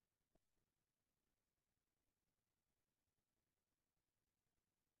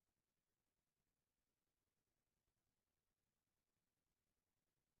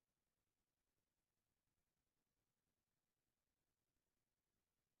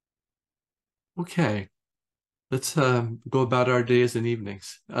 Okay, let's go about our days and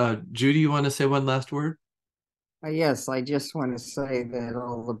evenings. Judy, you want to say one last word? Yes, I just want to say that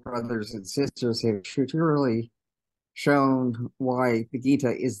all the brothers and sisters have truly shown why the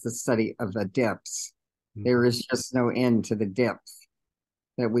Gita is the study of the depths. Mm-hmm. There is just no end to the depth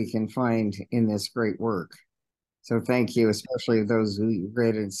that we can find in this great work. So thank you, especially those who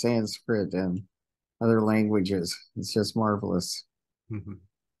read in Sanskrit and other languages. It's just marvelous. Mm-hmm.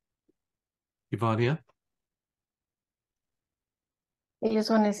 Ivania? I just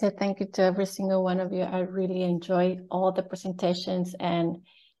want to say thank you to every single one of you. I really enjoyed all the presentations, and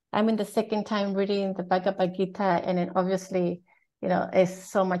I'm in the second time reading the Bhagavad Gita, and it obviously, is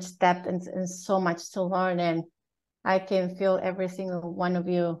so much depth and so much to learn, and I can feel every single one of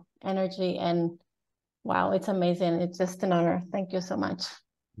you energy, and wow, it's amazing. It's just an honor. Thank you so much.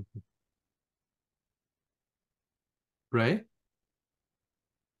 Ray?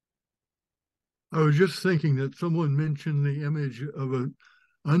 I was just thinking that someone mentioned the image of an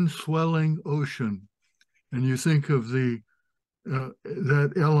unswelling ocean, and you think of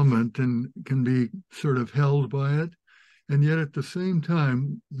that element and can be sort of held by it, and yet at the same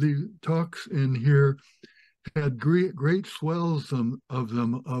time, the talks in here had great swells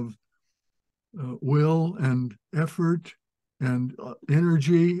of will and effort and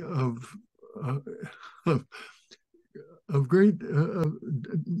energy of great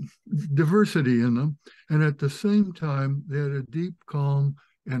diversity in them. And at the same time, they had a deep calm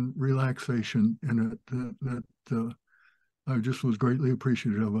and relaxation in it that I just was greatly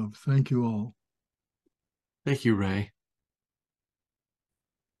appreciative of. Thank you all. Thank you, Ray.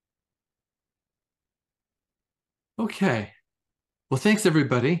 Okay. Well, thanks,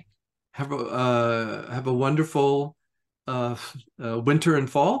 everybody. Have a wonderful winter and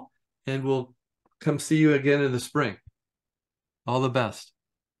fall, and we'll come see you again in the spring. All the best.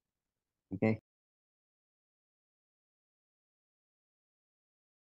 Okay.